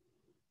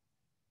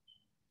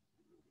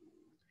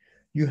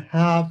 You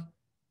have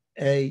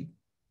a,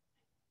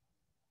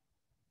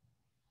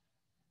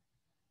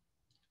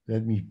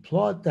 let me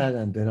plot that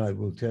and then I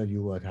will tell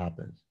you what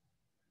happens.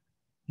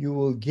 You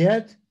will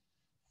get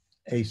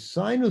a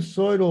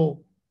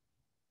sinusoidal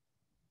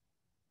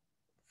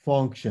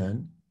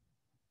function,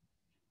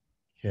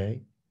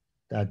 okay,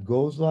 that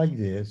goes like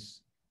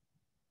this.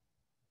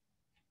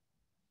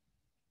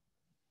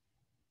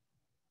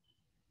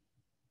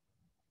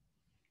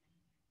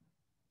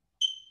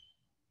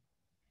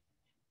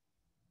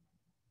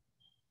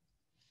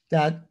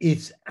 That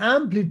its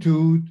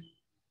amplitude,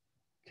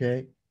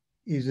 okay,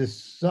 is a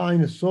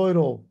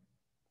sinusoidal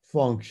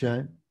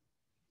function,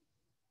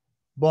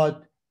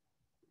 but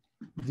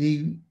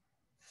the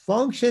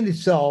function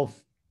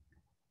itself,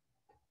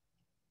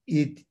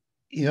 it,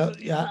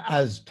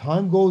 as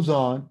time goes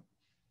on,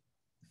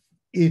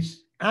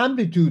 its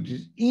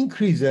amplitude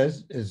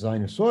increases a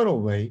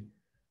sinusoidal way,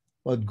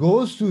 but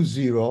goes to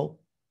zero,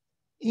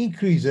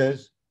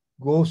 increases,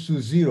 goes to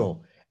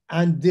zero.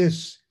 And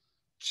this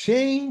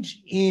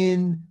change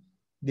in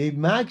the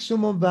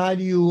maximum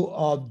value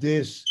of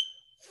this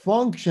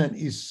function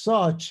is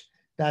such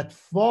that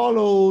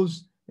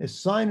follows a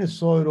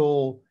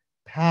sinusoidal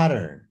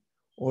pattern,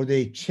 or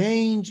the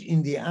change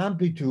in the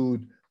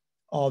amplitude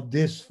of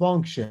this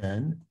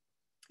function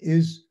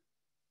is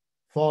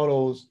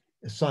follows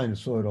a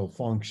sinusoidal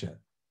function.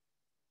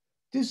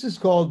 This is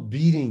called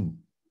beating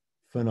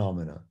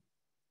phenomena.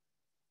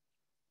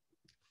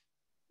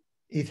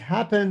 It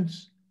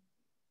happens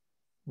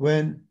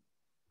when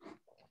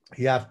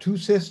you have two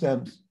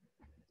systems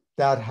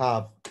that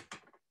have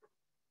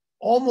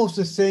almost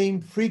the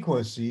same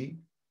frequency.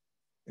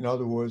 In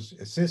other words,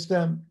 a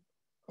system,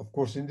 of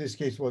course, in this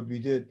case, what we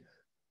did,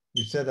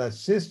 we said that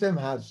system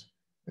has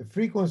a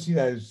frequency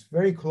that is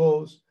very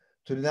close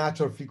to the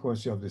natural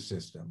frequency of the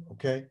system,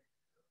 okay?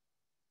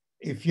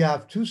 If you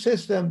have two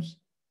systems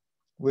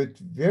with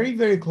very,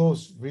 very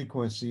close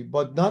frequency,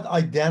 but not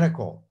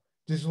identical,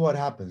 this is what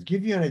happens.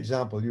 Give you an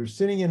example. You're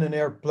sitting in an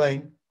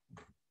airplane,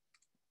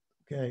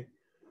 okay,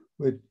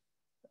 with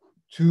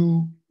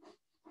two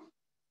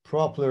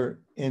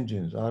propeller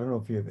engines. I don't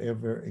know if you've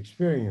ever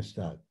experienced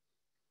that.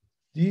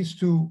 These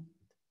two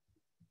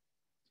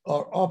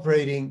are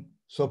operating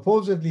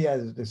supposedly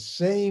at the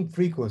same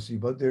frequency,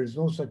 but there's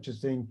no such a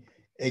thing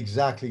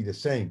exactly the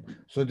same.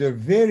 So they're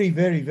very,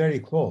 very, very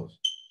close.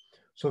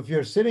 So if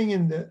you're sitting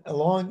in the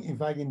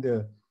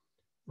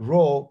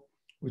row,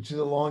 which is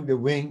along the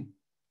wing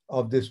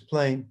of this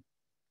plane,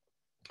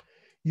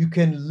 you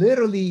can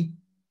literally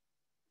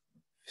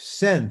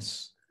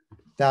sense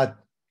that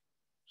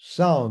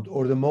sound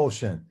or the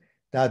motion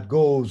that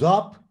goes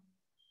up,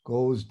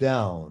 goes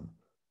down,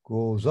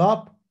 goes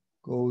up,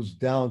 goes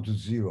down to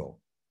zero,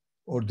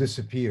 or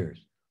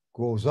disappears,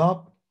 goes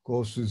up,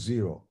 goes to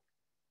zero.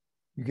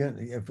 You can,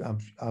 if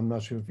I'm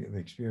not sure if you've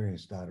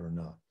experienced that or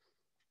not.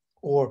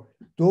 Or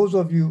those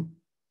of you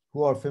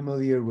who are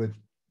familiar with,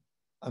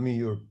 I mean,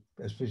 you're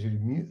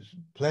especially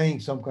playing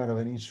some kind of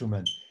an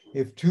instrument.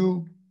 If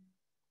two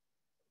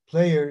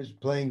players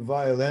playing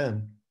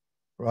violin,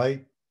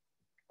 right,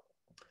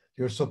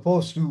 you're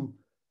supposed to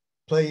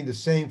play in the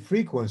same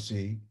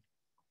frequency,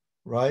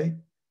 right?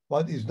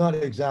 But it's not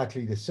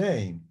exactly the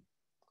same.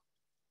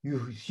 You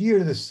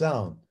hear the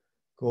sound,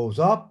 goes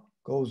up,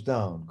 goes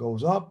down,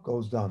 goes up,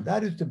 goes down.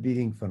 That is the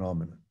beating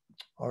phenomenon.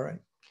 All right.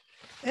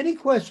 Any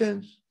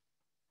questions?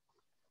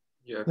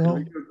 Yeah, can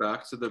we go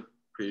back to the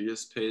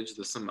previous page?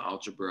 There's some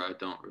algebra I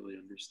don't really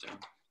understand.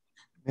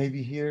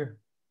 Maybe here?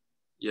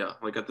 Yeah,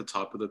 like at the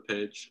top of the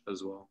page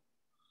as well.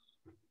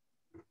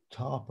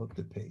 Top of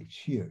the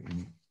page, here, you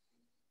mean?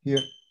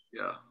 Here?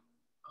 Yeah.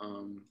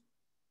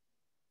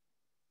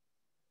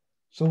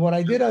 So what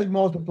I did, I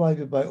multiplied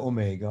it by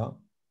omega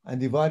and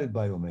divided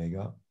by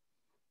omega,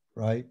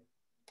 right?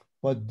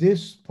 But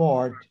this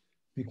part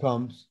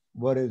becomes,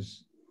 what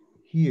is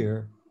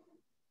here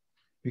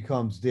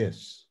becomes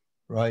this,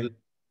 right?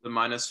 The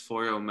minus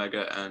 4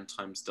 omega n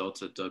times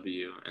delta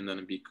w, and then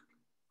it'd be,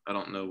 I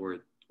don't know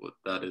what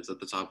that is at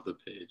the top of the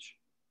page.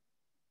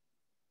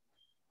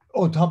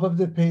 Oh, top of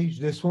the page,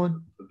 this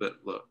one? A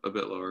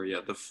bit lower, yeah,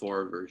 the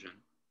 4 version.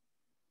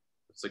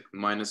 It's like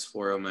minus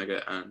 4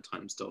 omega n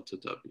times delta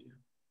w.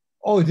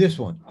 Oh, this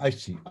one, I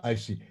see, I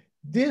see.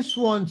 This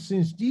one,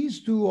 since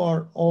these two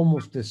are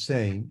almost the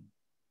same,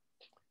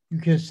 you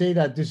can say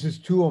that this is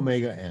 2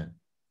 omega n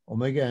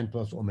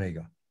plus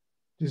omega.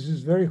 This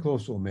is very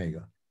close to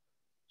omega.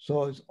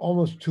 So it's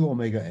almost 2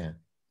 omega n.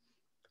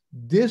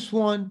 This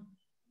one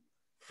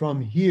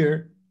from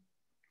here,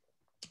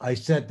 I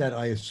said that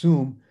I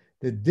assume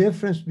the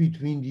difference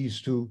between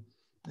these two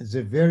is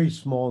a very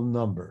small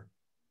number.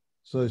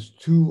 So it's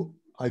 2,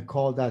 I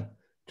call that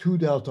 2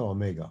 delta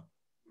omega.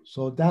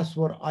 So that's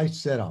what I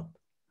set up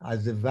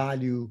as the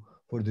value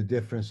for the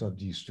difference of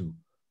these two.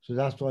 So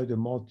that's why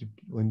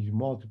when you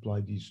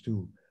multiply these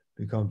two,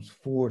 becomes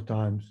 4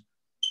 times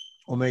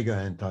omega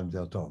n times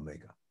delta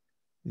omega.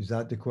 Is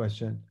that the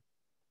question?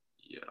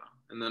 Yeah.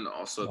 And then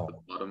also at the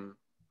bottom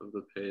of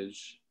the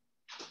page.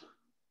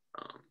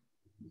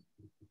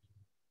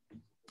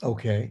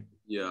 Okay.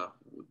 Yeah.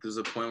 There's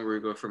a point where we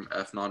go from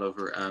f naught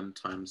over m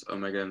times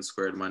omega n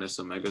squared minus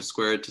omega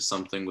squared to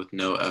something with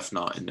no f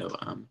naught and no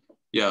m.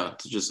 Yeah,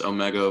 to just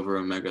omega over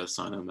omega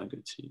sine omega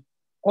t.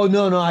 Oh,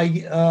 no,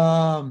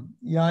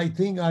 yeah, I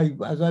think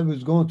as I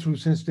was going through,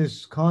 since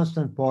this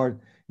constant part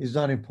is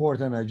not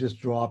important, I just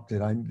dropped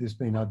it. This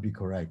may not be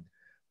correct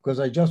because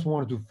I just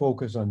wanted to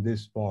focus on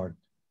this part.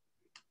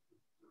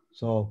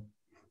 So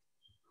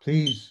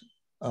please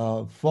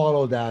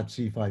follow that,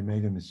 see if I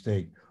made a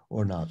mistake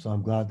or not. So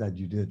I'm glad that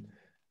you did.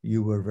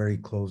 You were very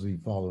closely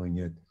following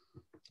it.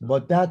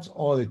 But that's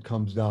all it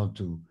comes down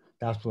to.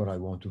 That's what I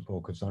want to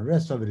focus on. The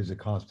rest of it is a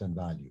constant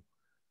value.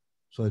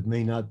 So it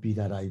may not be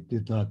that I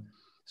did not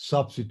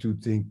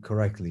substitute things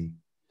correctly,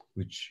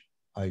 which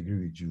I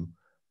agree with you,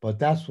 but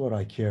that's what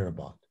I care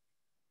about.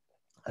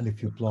 And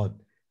if you plot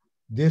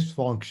this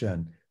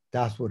function,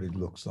 that's what it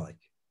looks like,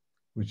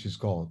 which is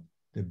called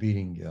the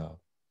beating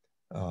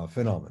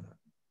phenomenon.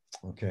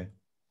 Okay.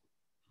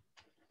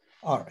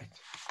 All right.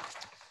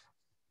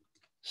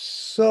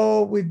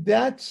 So with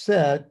that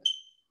said,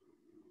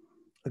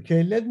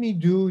 okay, let me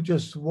do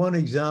just one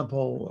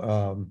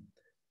example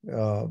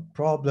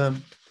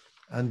problem,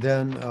 and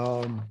then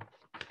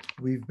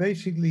we're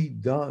basically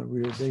done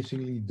with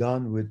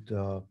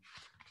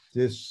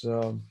this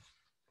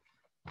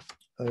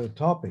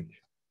topic.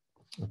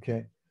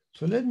 Okay,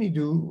 so let me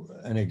do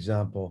an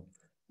example.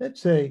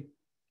 Let's say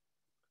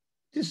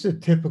this is a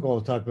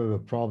typical type of a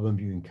problem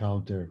you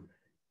encounter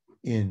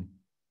in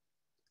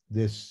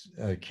this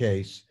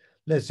case.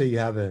 Let's say you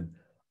have an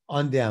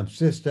undamped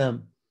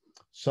system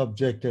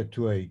subjected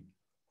to a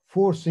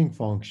forcing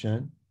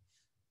function,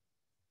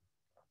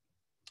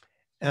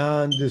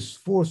 and this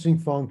forcing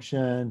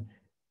function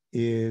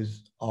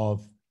is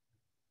of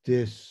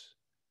this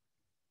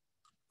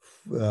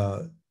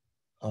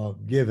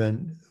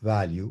given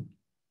value.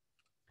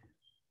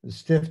 The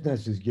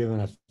stiffness is given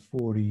as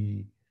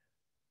 40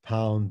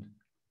 pound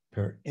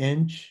per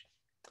inch.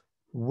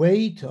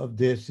 Weight of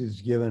this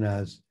is given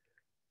as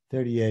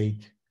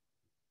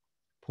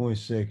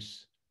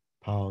 38.6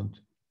 pound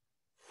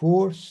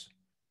force.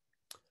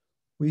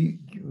 We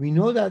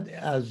know that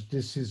as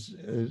this is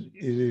it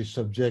is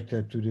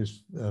subjected to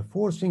this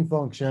forcing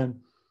function,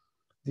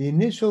 the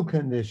initial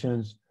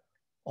conditions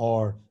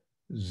are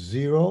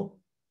 0.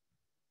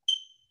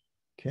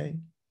 Okay,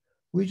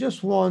 we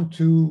just want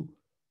to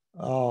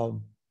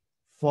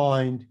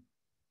find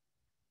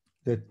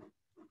the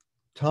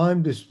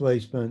time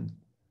displacement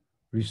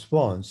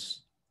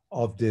response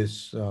of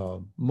this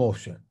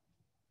motion.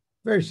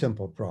 Very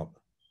simple problem.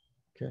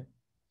 Okay,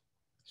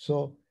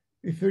 so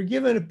if you're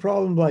given a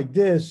problem like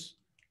this,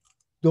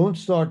 don't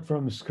start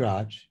from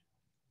scratch.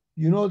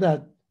 You know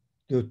that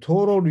the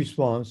total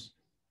response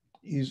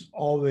is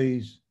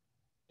always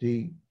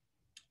the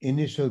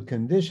initial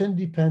condition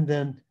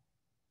dependent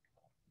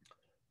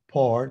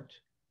part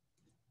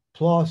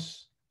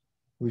plus,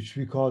 which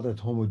we call that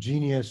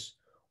homogeneous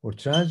or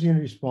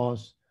transient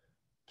response,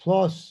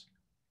 plus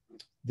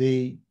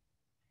the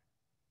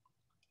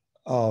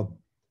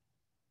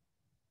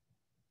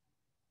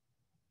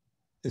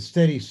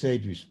steady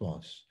state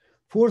response.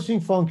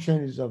 Forcing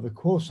function is of a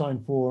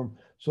cosine form.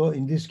 So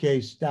in this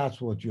case, that's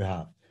what you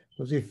have.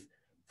 Because if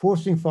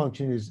forcing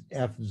function is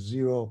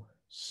F0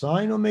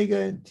 sine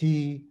omega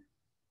t,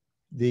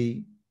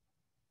 the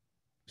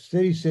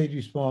steady state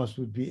response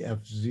would be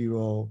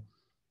F0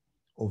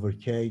 over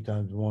K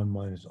times 1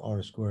 minus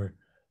R squared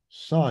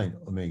sine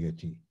omega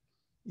t.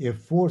 If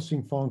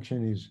forcing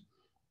function is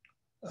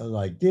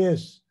like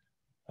this,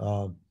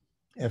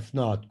 F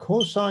naught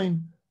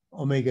cosine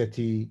omega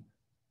t,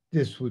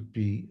 this would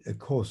be a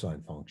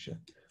cosine function.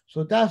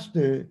 So that's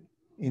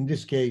in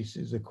this case,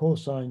 is a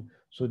cosine.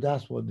 So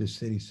that's what the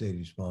steady state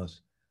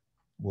response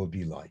will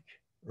be like,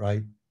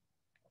 right?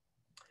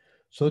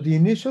 So the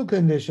initial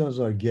conditions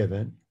are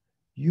given.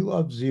 U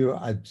of 0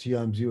 at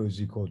T(0)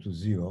 is equal to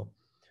 0.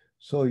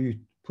 So you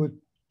put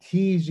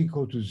T is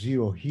equal to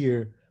 0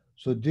 here.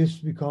 So this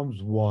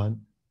becomes 1.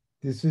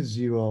 This is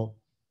 0.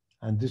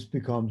 And this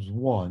becomes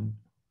 1.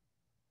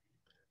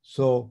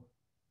 So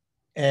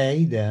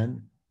A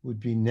then would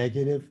be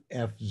negative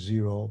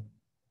F0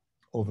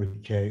 over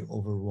K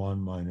over 1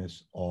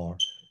 minus R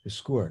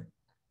squared.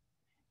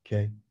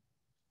 Okay.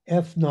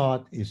 F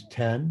naught is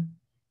 10.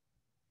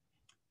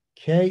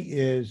 K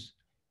is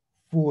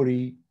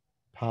 40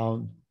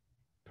 pound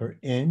per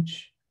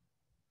inch,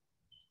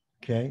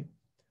 okay?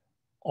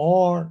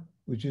 R,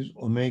 which is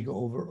omega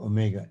over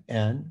omega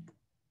n,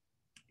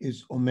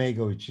 is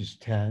omega, which is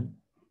 10,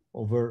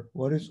 over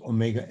what is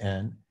omega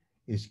n,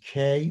 is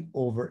K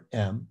over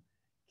M.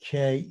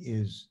 K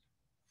is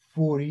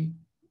 40.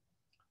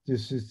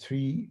 This is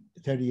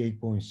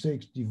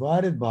 38.6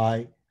 divided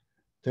by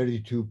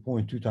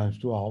 32.2 times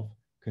 12.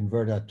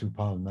 Convert that to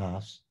pound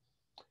mass.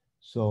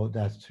 So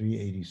that's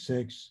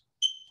 386.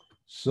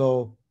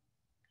 So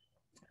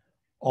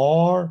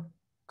R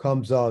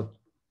comes out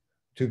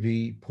to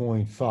be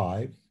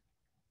 0.5.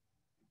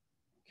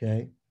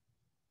 Okay.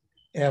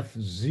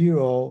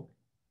 F0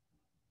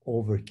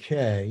 over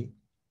K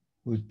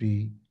would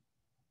be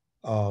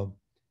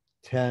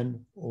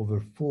 10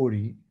 over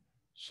 40,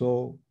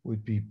 so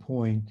would be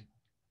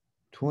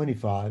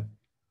 0.25.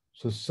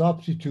 So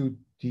substitute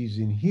these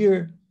in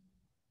here,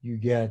 you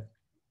get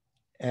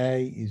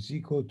A is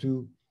equal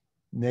to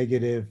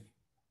negative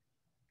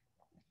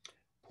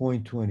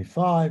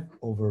 0.25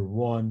 over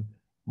 1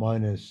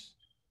 minus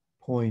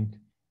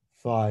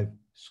 0.5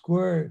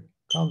 squared,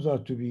 comes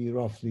out to be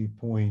roughly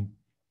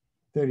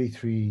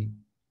 0.33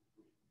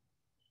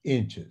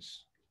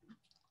 inches.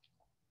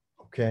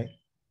 Okay.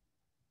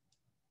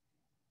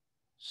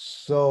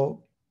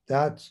 So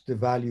that's the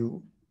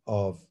value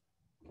of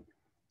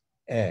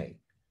A,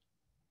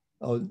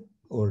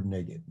 or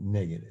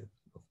negative,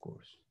 of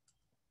course.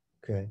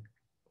 Okay.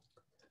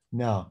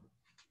 Now,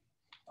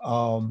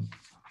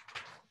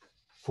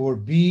 for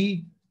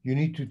B, you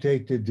need to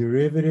take the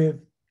derivative.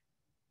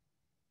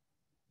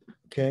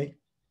 Okay.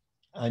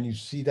 And you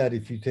see that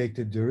if you take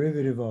the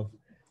derivative of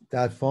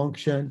that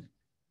function,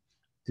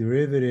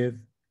 derivative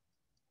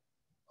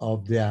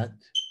of that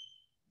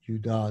u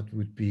dot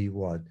would be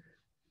what?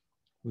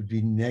 Would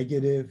be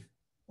negative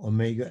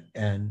omega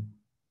n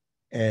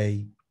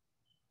A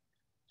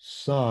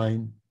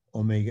sine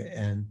omega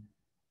n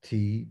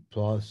t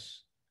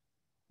plus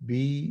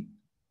B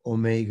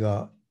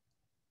omega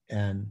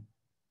n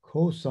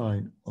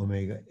cosine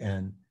omega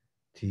n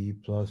t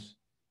plus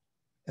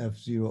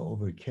F0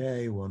 over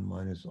K 1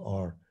 minus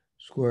R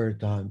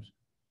squared times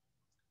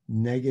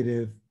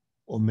negative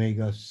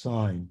omega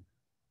sine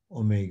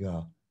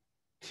omega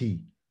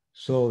t.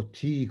 So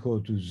t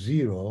equal to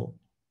 0,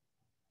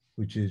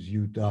 which is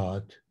u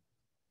dot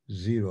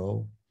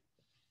 0.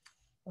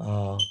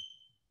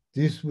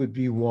 This would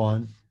be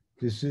 1.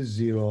 This is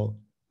 0.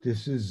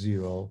 This is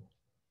 0.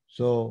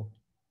 So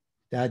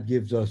that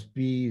gives us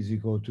B is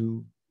equal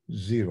to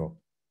 0.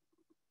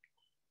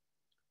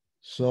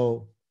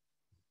 So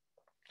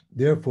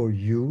therefore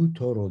U,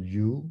 total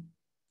U,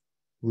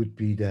 would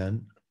be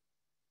then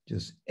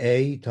just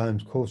A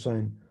times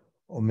cosine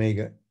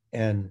omega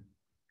n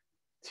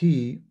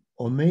t.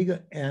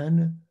 Omega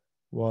n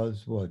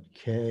was what?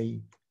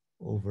 K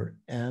over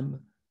M,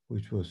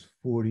 which was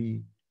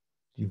 40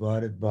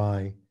 divided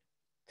by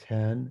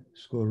 10,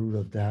 square root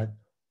of that.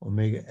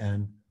 Omega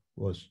n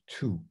was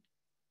 2.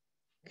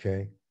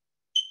 Okay.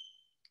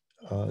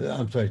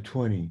 I'm sorry,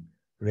 20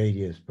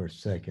 radius per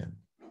second.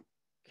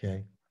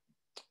 Okay.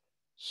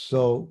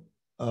 So,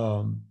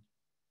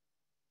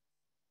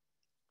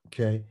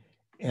 okay.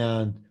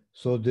 And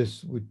so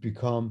this would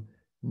become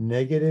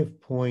negative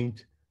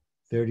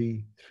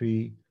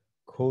 0.33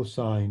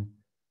 cosine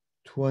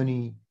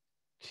 20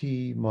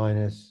 t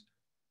minus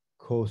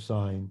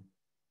cosine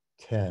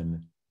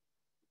 10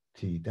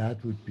 t.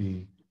 That would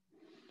be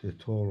the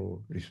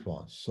total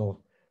response.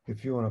 So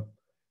if you want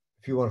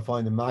to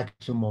find the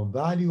maximum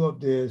value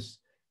of this,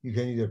 you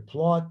can either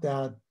plot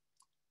that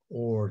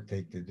or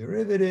take the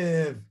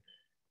derivative,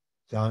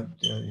 time,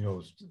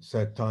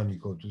 set time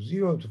equal to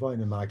 0 to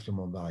find the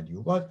maximum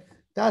value. But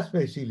that's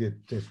basically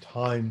the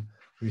time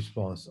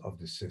response of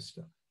the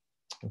system.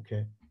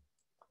 Okay.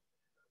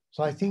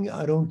 So I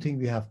don't think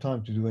we have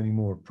time to do any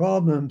more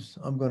problems.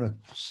 I'm going to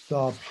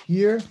stop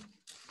here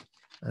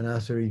and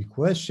answer any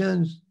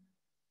questions.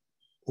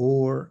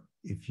 Or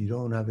if you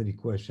don't have any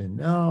question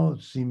now,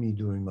 see me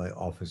during my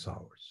office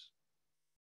hours.